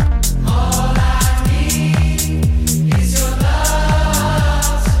 All I need is your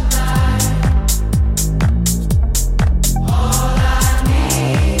love tonight. All I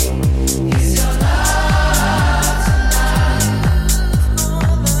need is your love tonight.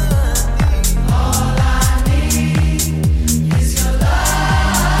 All I need is your love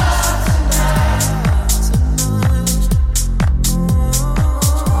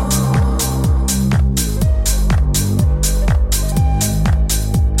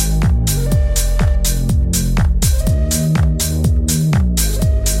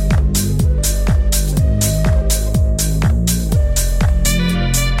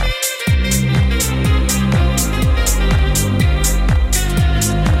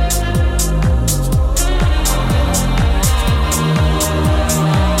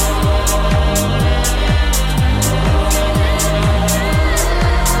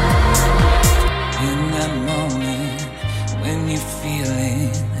In that moment when you're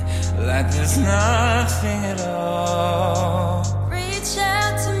feeling like there's nothing at all, Reach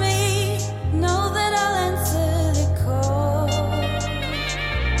out to me, know that I'll answer the call.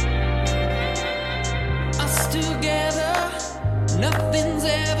 Us together, nothing's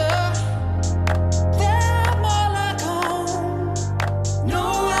ever felt more like home. No,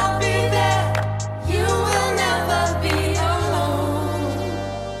 I'll be there. You will never be alone.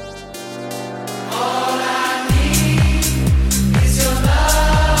 All I need is your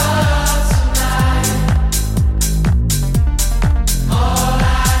love tonight. All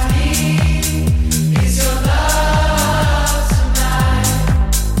I need is your love tonight.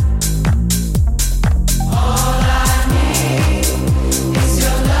 All I need is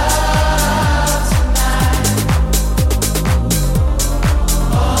your love tonight.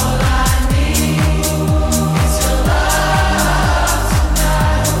 All I need is your love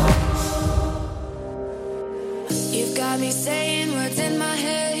tonight. You've got me saying words in my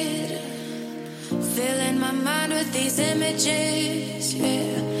head, filling my mind with these images,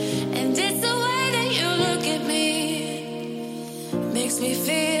 yeah. And it's the way that you look at me, makes me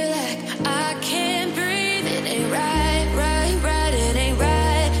feel like I can't breathe. It ain't right, right, right. It ain't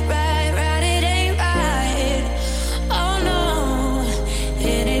right, right, right. It ain't right. Oh no,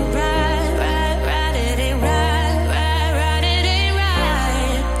 it ain't right, right, right. It ain't right, right, right. It ain't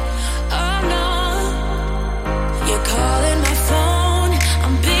right. Oh no. You're calling my phone.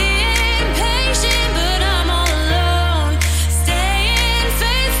 I'm being patient, but I'm all alone. Staying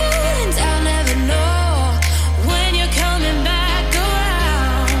faithful, and I'll never know when you're coming back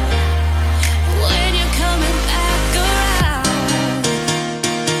around.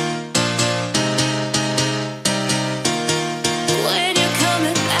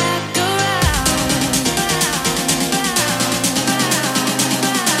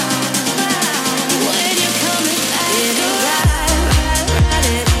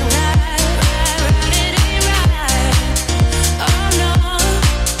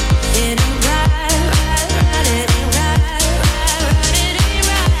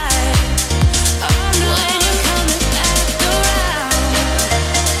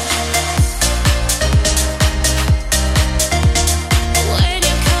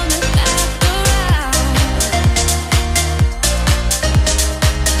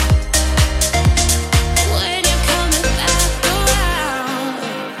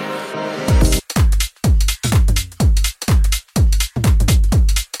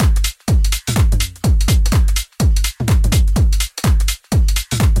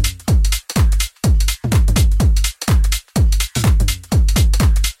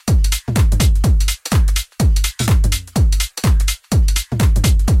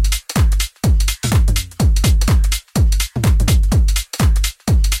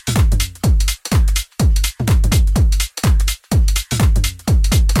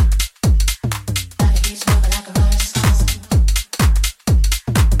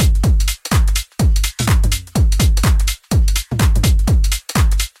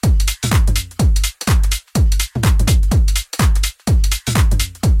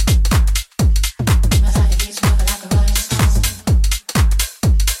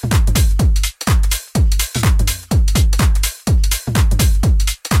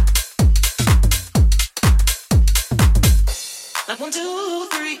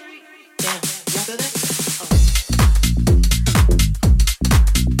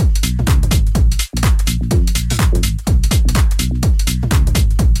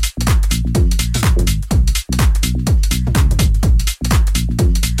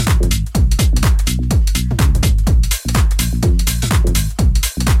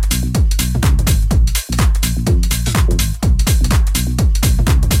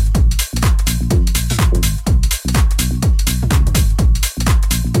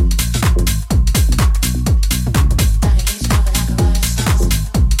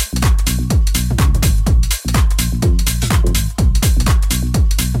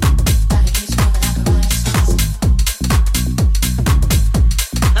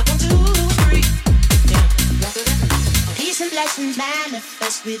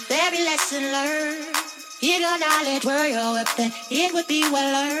 manifest with every lesson learned. If your knowledge were your weapon, it would be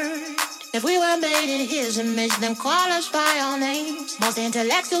well earned. If we were made in His image, then call us by our names. Most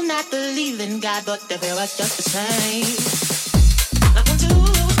intellects do not believe in God, but they feel us just the same. Like 1, 2,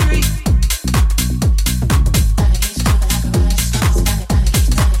 3.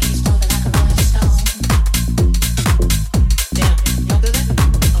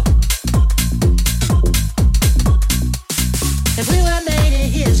 If we were made in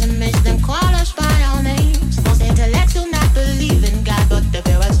His image, then call us by our names. Most intellects do not believe in God, but they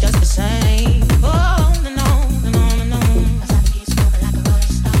feel us just the same. Oh, no, no, no, no, no.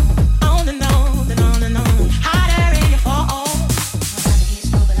 Oh, no, no, no, no, no. Harder in your fall.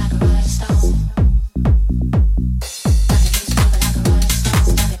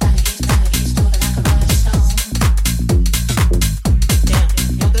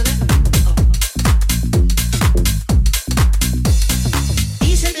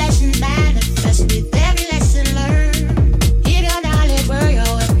 Peace and blessings manifest with every lesson learned. If your knowledge were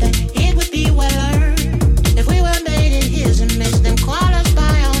your weapon, it would be well earned. If we were made in His image, then call us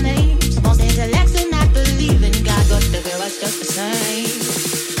by our names. Most intellects do not believe in God, but they feel us just the same.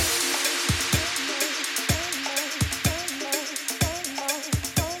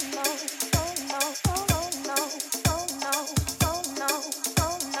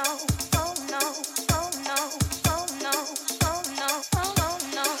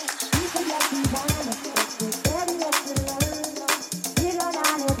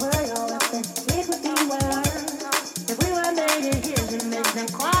 If we were made in His image, then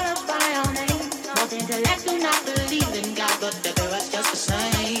call us by our name. Most intellects do not believe in God, but they feel us just the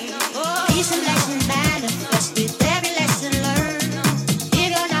same. Peace and blessings manifest with every lesson learned. If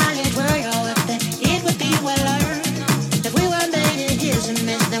your knowledge were your weapon, it would be well earned. If we were made in His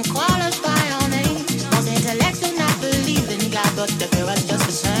image, then call us by our name. Most intellects do not believe in God, but they feel us just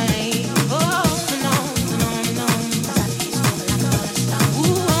the same. Oh, no, no, no, no.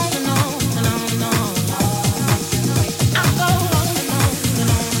 Ooh, oh, no, no, no, no. Oh, no, no,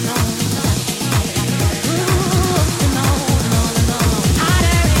 no, no. Ooh, no, no, no.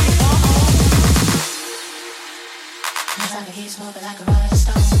 Harder in your fall. It's like he's moving like a rolling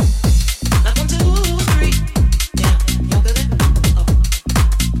stone. Like 1, 2, 3. Yeah, you feel it? Oh.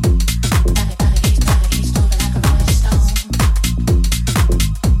 He's moving like a rolling stone.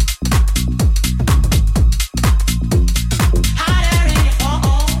 Harder in your fall.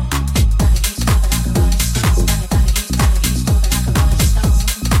 He's moving like a rolling stone. He's moving like a rolling stone.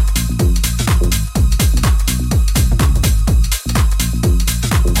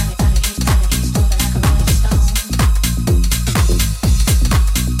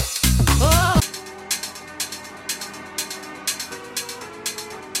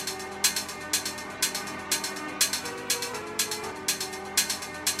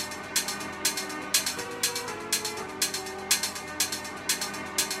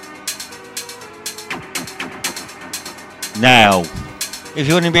 Now, if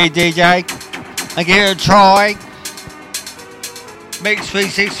you want to be a DJ and give it a try,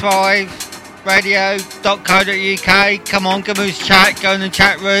 mix365 radio.co.uk. Come on, come and chat, go in the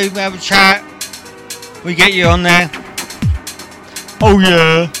chat room, have a chat. We get you on there. Oh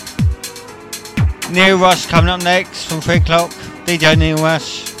yeah. Neil Rush coming up next from 3 o'clock. DJ Neil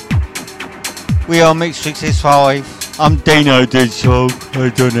Rush. We are Mix365. I'm Dino Digital. How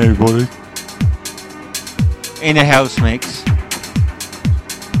you doing, everybody? In a house mix.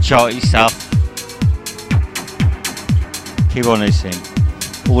 Charty stuff. Keep on listening.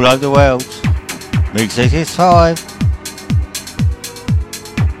 All over the world. Mix365.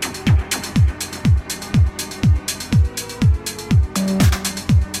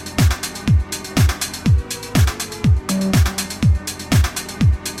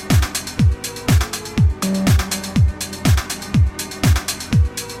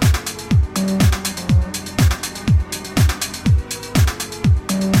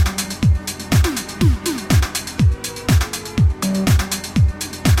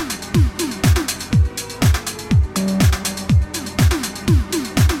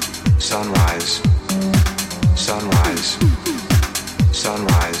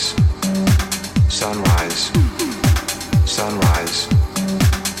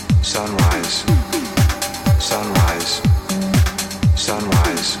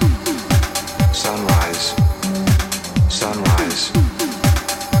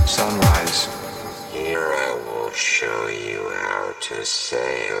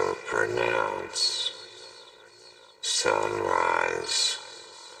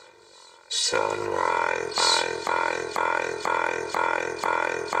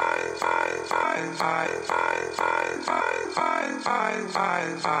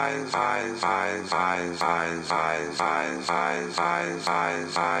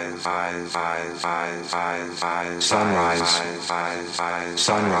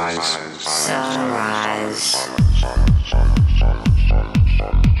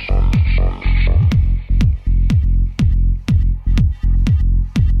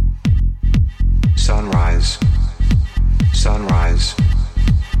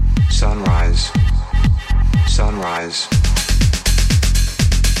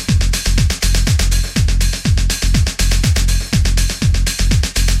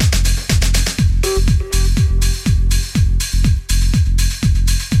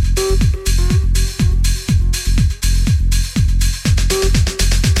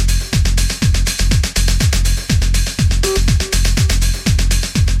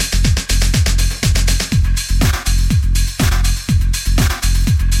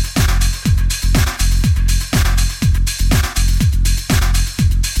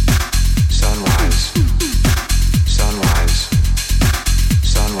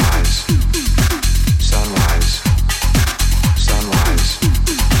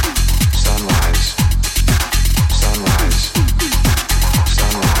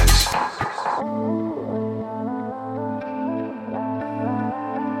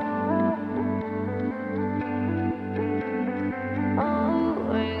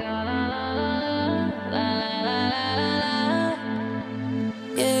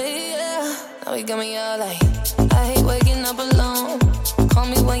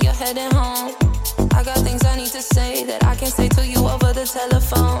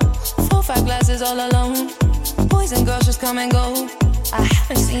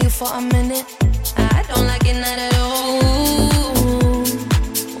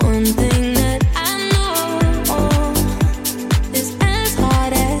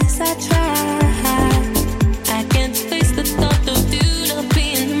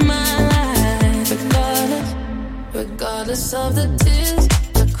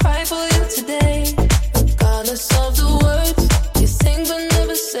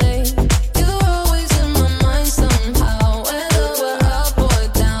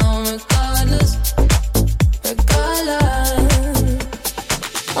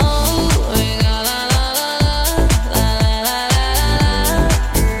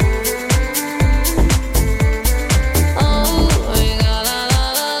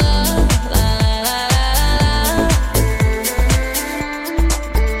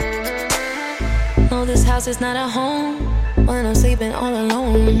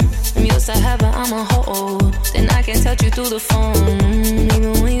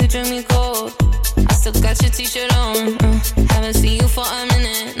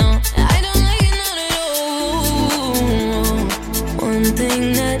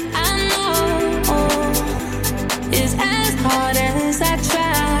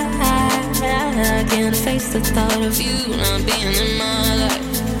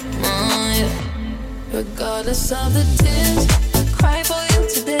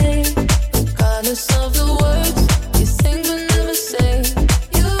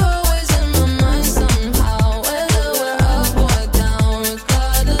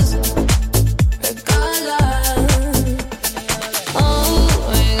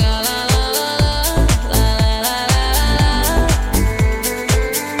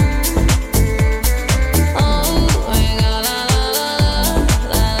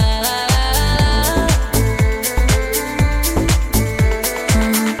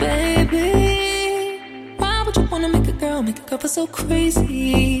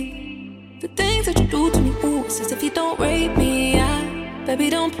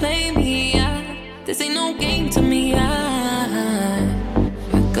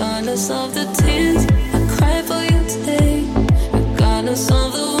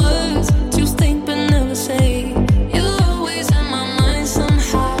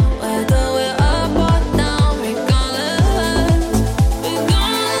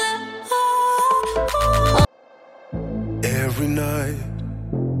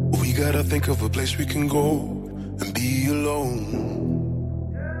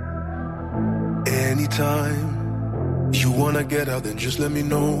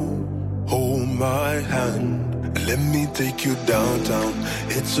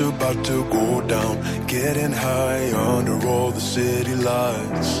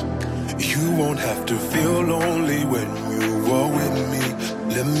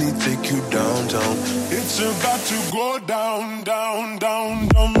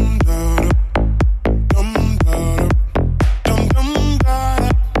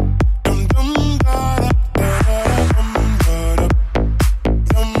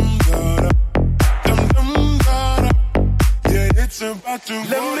 to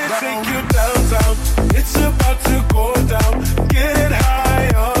let me take you downtown. It's about to go down. Get high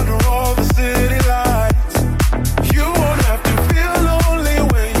under all the city lights. You won't have to feel lonely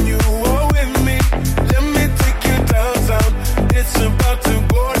when you are with me. Let me take you downtown. It's about to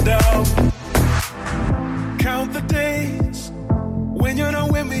go down. Count the days when you're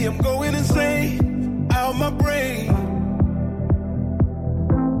not with me. I'm going insane, out my brain.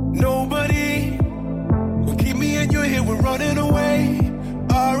 Nobody will keep me and you here. We're running away,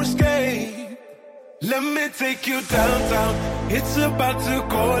 our escape. Let me take you downtown. It's about to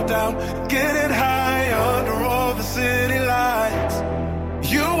go down. Getting high under all the city lights.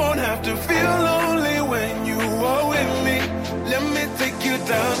 You won't have to feel lonely when you are with me. Let me take you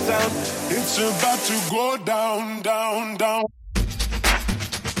downtown. It's about to go down, down, down.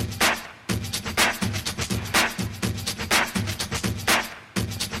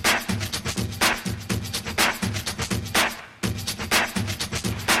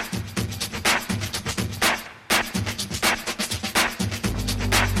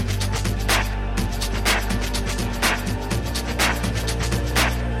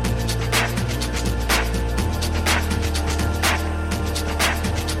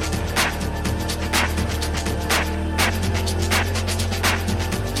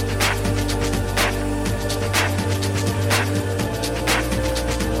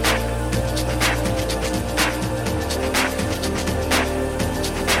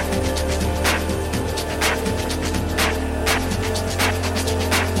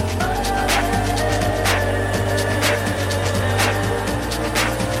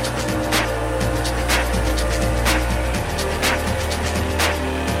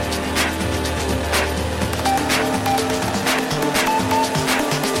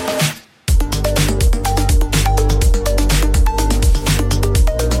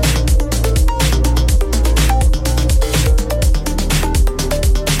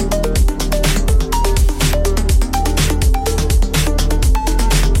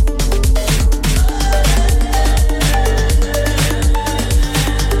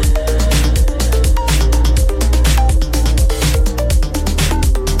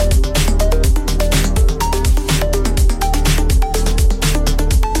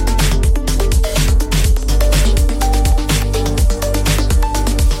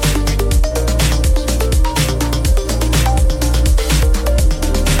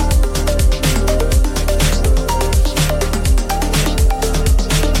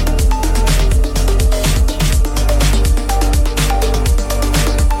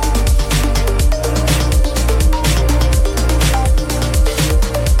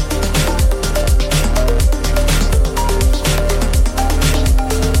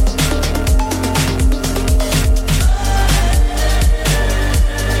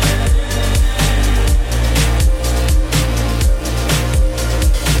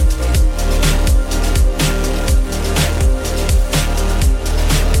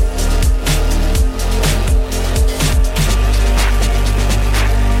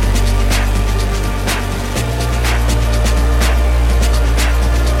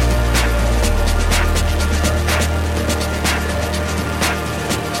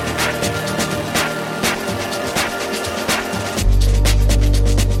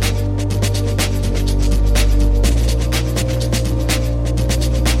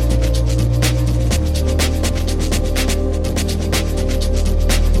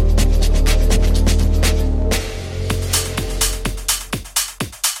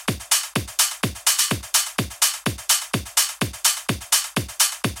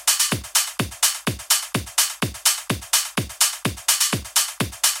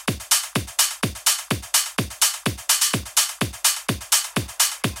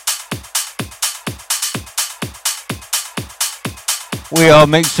 We are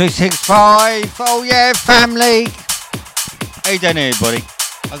mix365. Oh yeah, family. How you doing, everybody?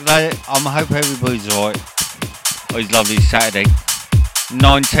 I hope everybody's alright. Oh, it's lovely Saturday,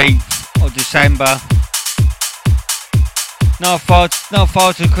 19th of December. Not far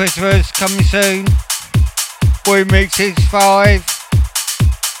to Christmas. Coming soon. We're mix365.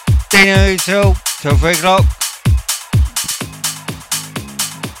 Dinner till 3 o'clock.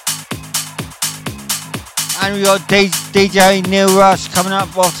 And we got DJ Neil Rush coming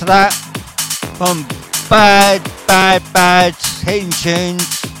up after that. From Bad Hitting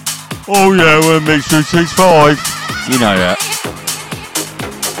Tunes. Oh yeah, we're mix365. You know that.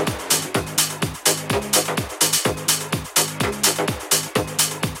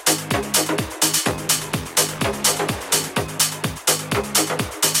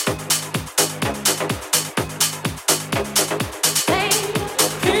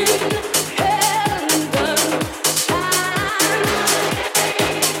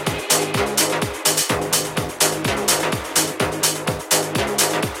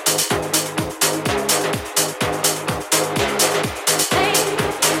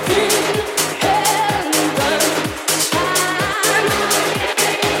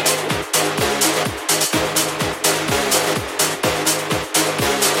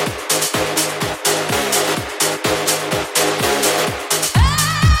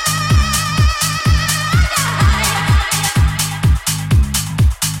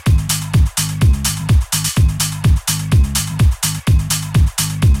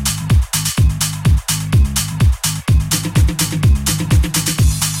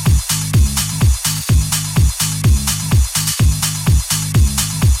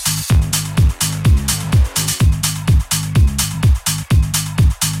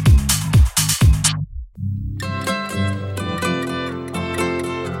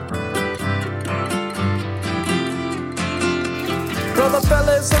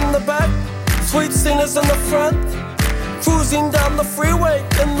 fellas in the back, sweet singers in the front, cruising down the freeway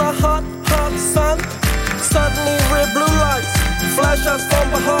in the hot, hot sun. Suddenly red blue lights flash us from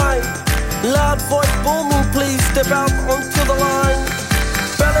behind. Loud voice booming, please step out onto the line.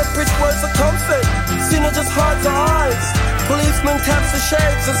 Ballet bridge words of comfort, Cena just hides her eyes. Policeman taps the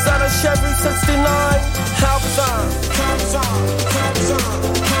shades inside a Chevy 69. How bizarre, how bizarre, how bizarre,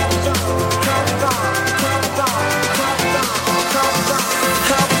 how bizarre, how bizarre, how bizarre, how bizarre,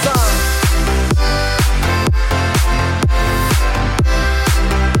 how bizarre.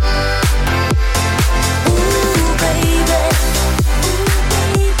 Ooh, baby,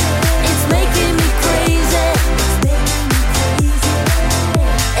 it's making me crazy.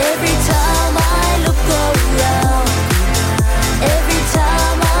 Every time I look around, every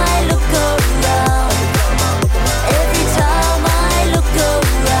time I look around, every time I look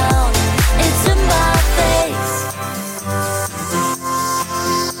around, it's in my face.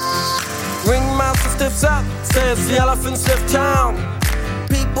 Ringmaster stiffs up, says the elephants left town.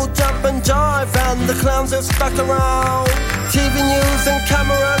 People jump and jive and the clowns are stuck around. TV news and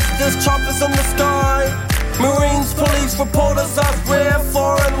cameras, there's choppers in the sky. Marines, police, reporters ask where,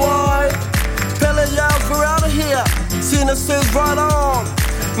 far and wide. Pele yells, we're out of here. Cena says right on.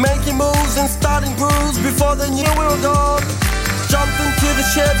 Making moves and starting grooves before they knew we were gone. Jumped into the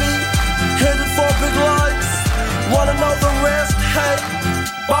Chevy, headed for big lights. Wanna know the rest? Hey,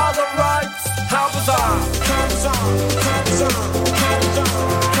 by the rights. How bizarre, how bizarre, how bizarre, how bizarre,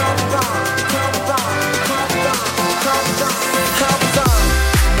 how bizarre, how bizarre, how bizarre, how bizarre, how bizarre,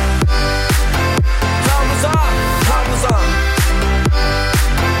 how bizarre, how bizarre.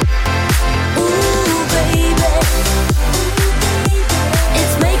 Ooh, baby,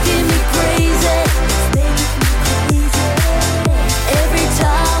 it's making me crazy. Every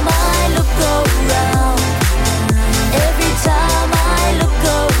time I look around, every time I look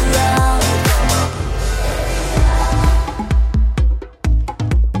around.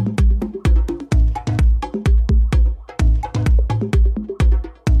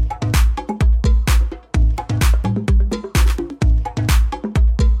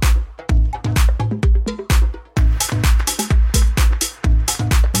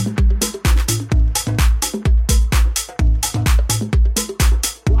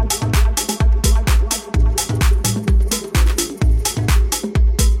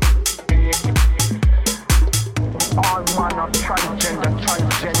 All manner transgender,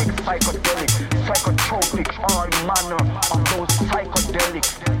 transgenic, psychedelic, psychotropic, all manner of those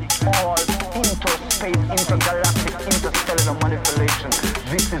psychedelics, all interspace, intergalactic, interstellar manipulation.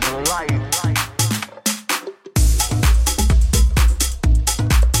 This is life.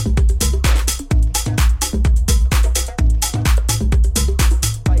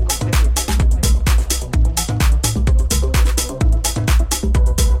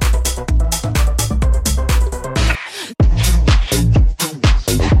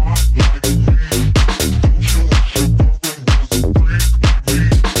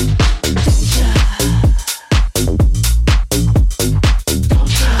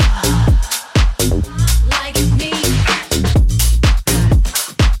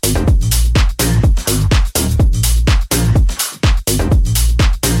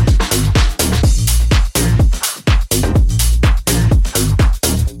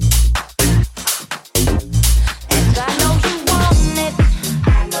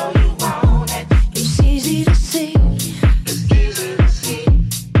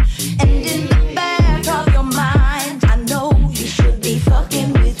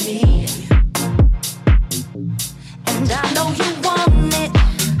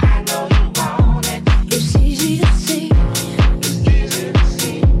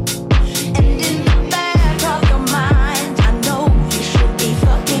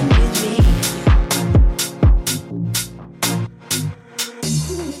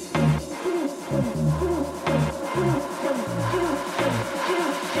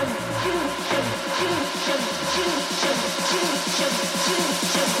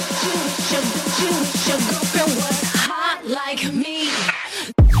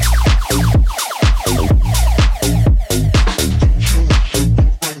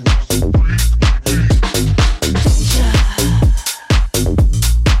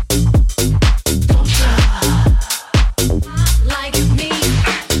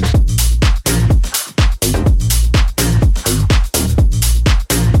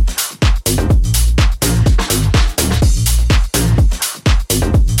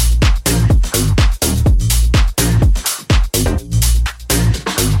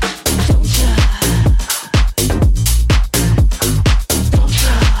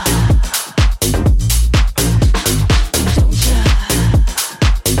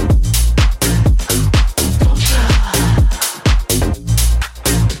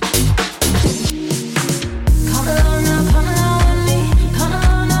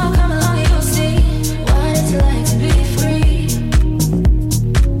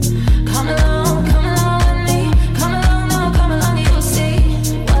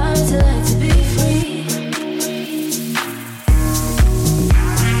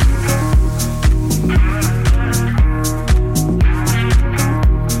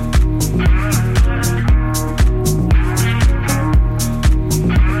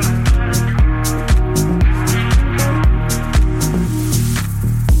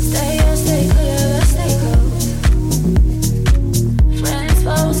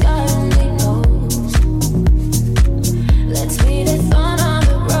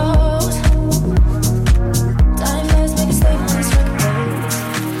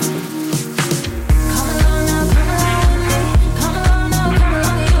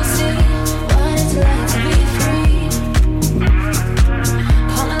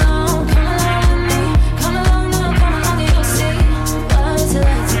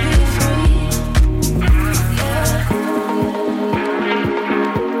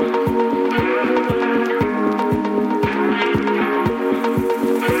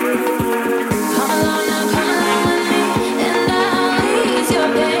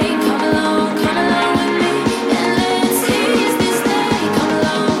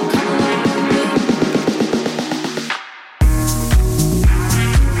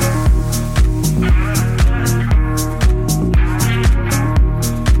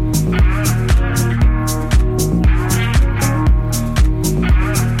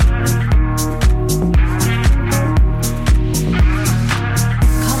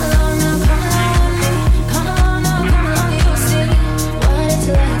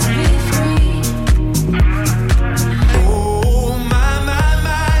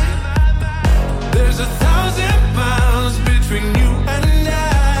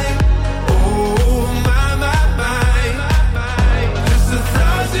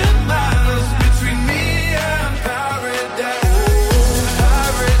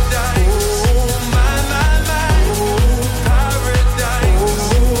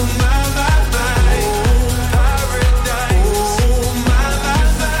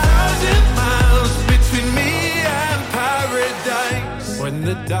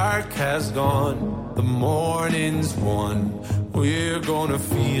 dark has gone, the morning's won. We're gonna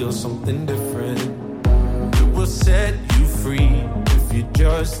feel something different. It will set you free if you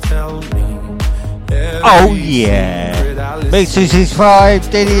just tell me. Oh yeah,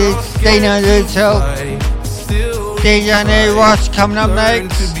 mix365, Dino Little, DJ New Rush coming up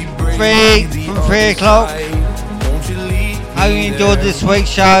next, 3 o'clock. Hope you enjoyed this week's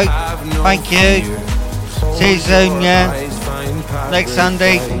show. Thank you. See you soon, yeah. Next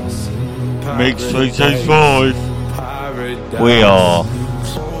Sunday, mix365. We are.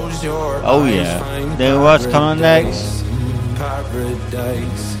 Oh yeah, New Rush coming up next.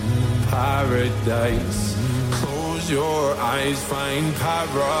 Paradise. Close your eyes, find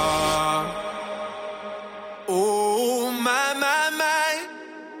para. Oh my, my, my.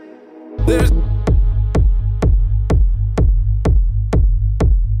 There's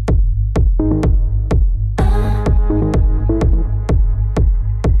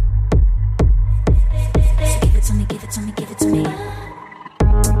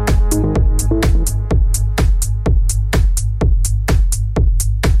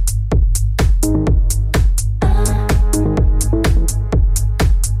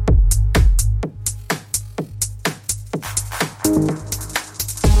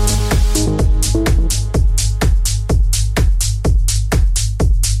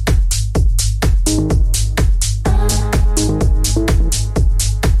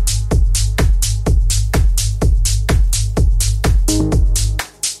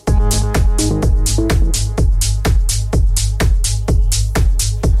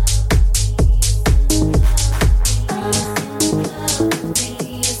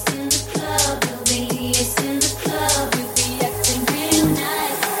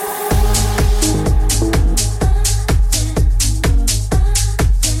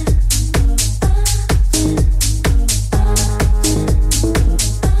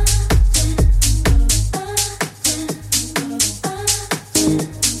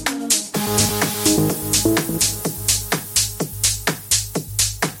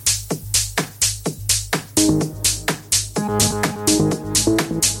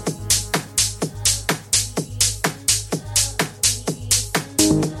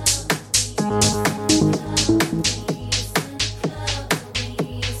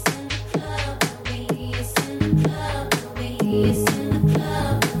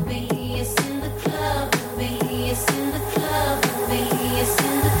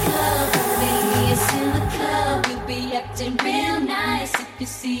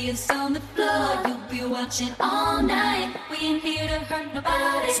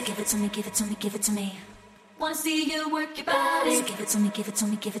Give it to me. Give it to me. Wanna see you work your body. So give it to me, give it to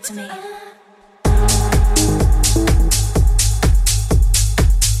me, give it to me.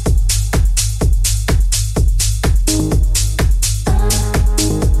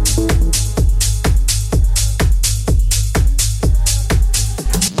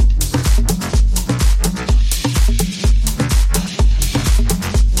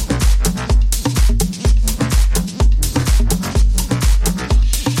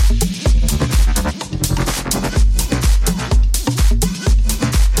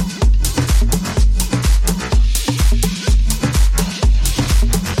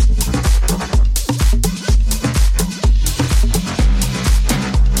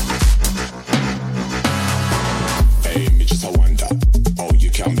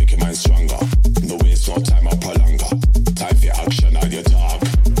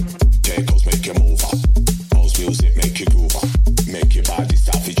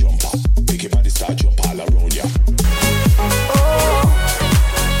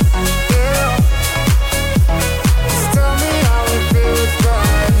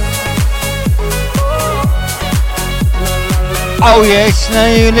 Oh yes, now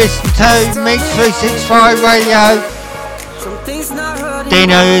you listen to mix365 Radio.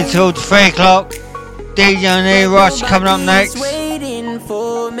 Dino until 3 o'clock. DJ and Rush coming up next. Thanks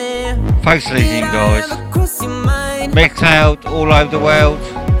for listening, guys. Mix out all over the world.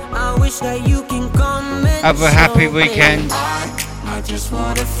 Have a happy weekend.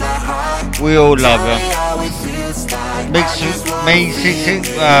 We all love you.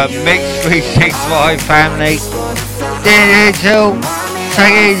 Mix365 family. Dino until.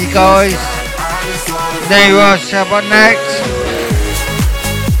 Take it easy, guys. Rush, how about next?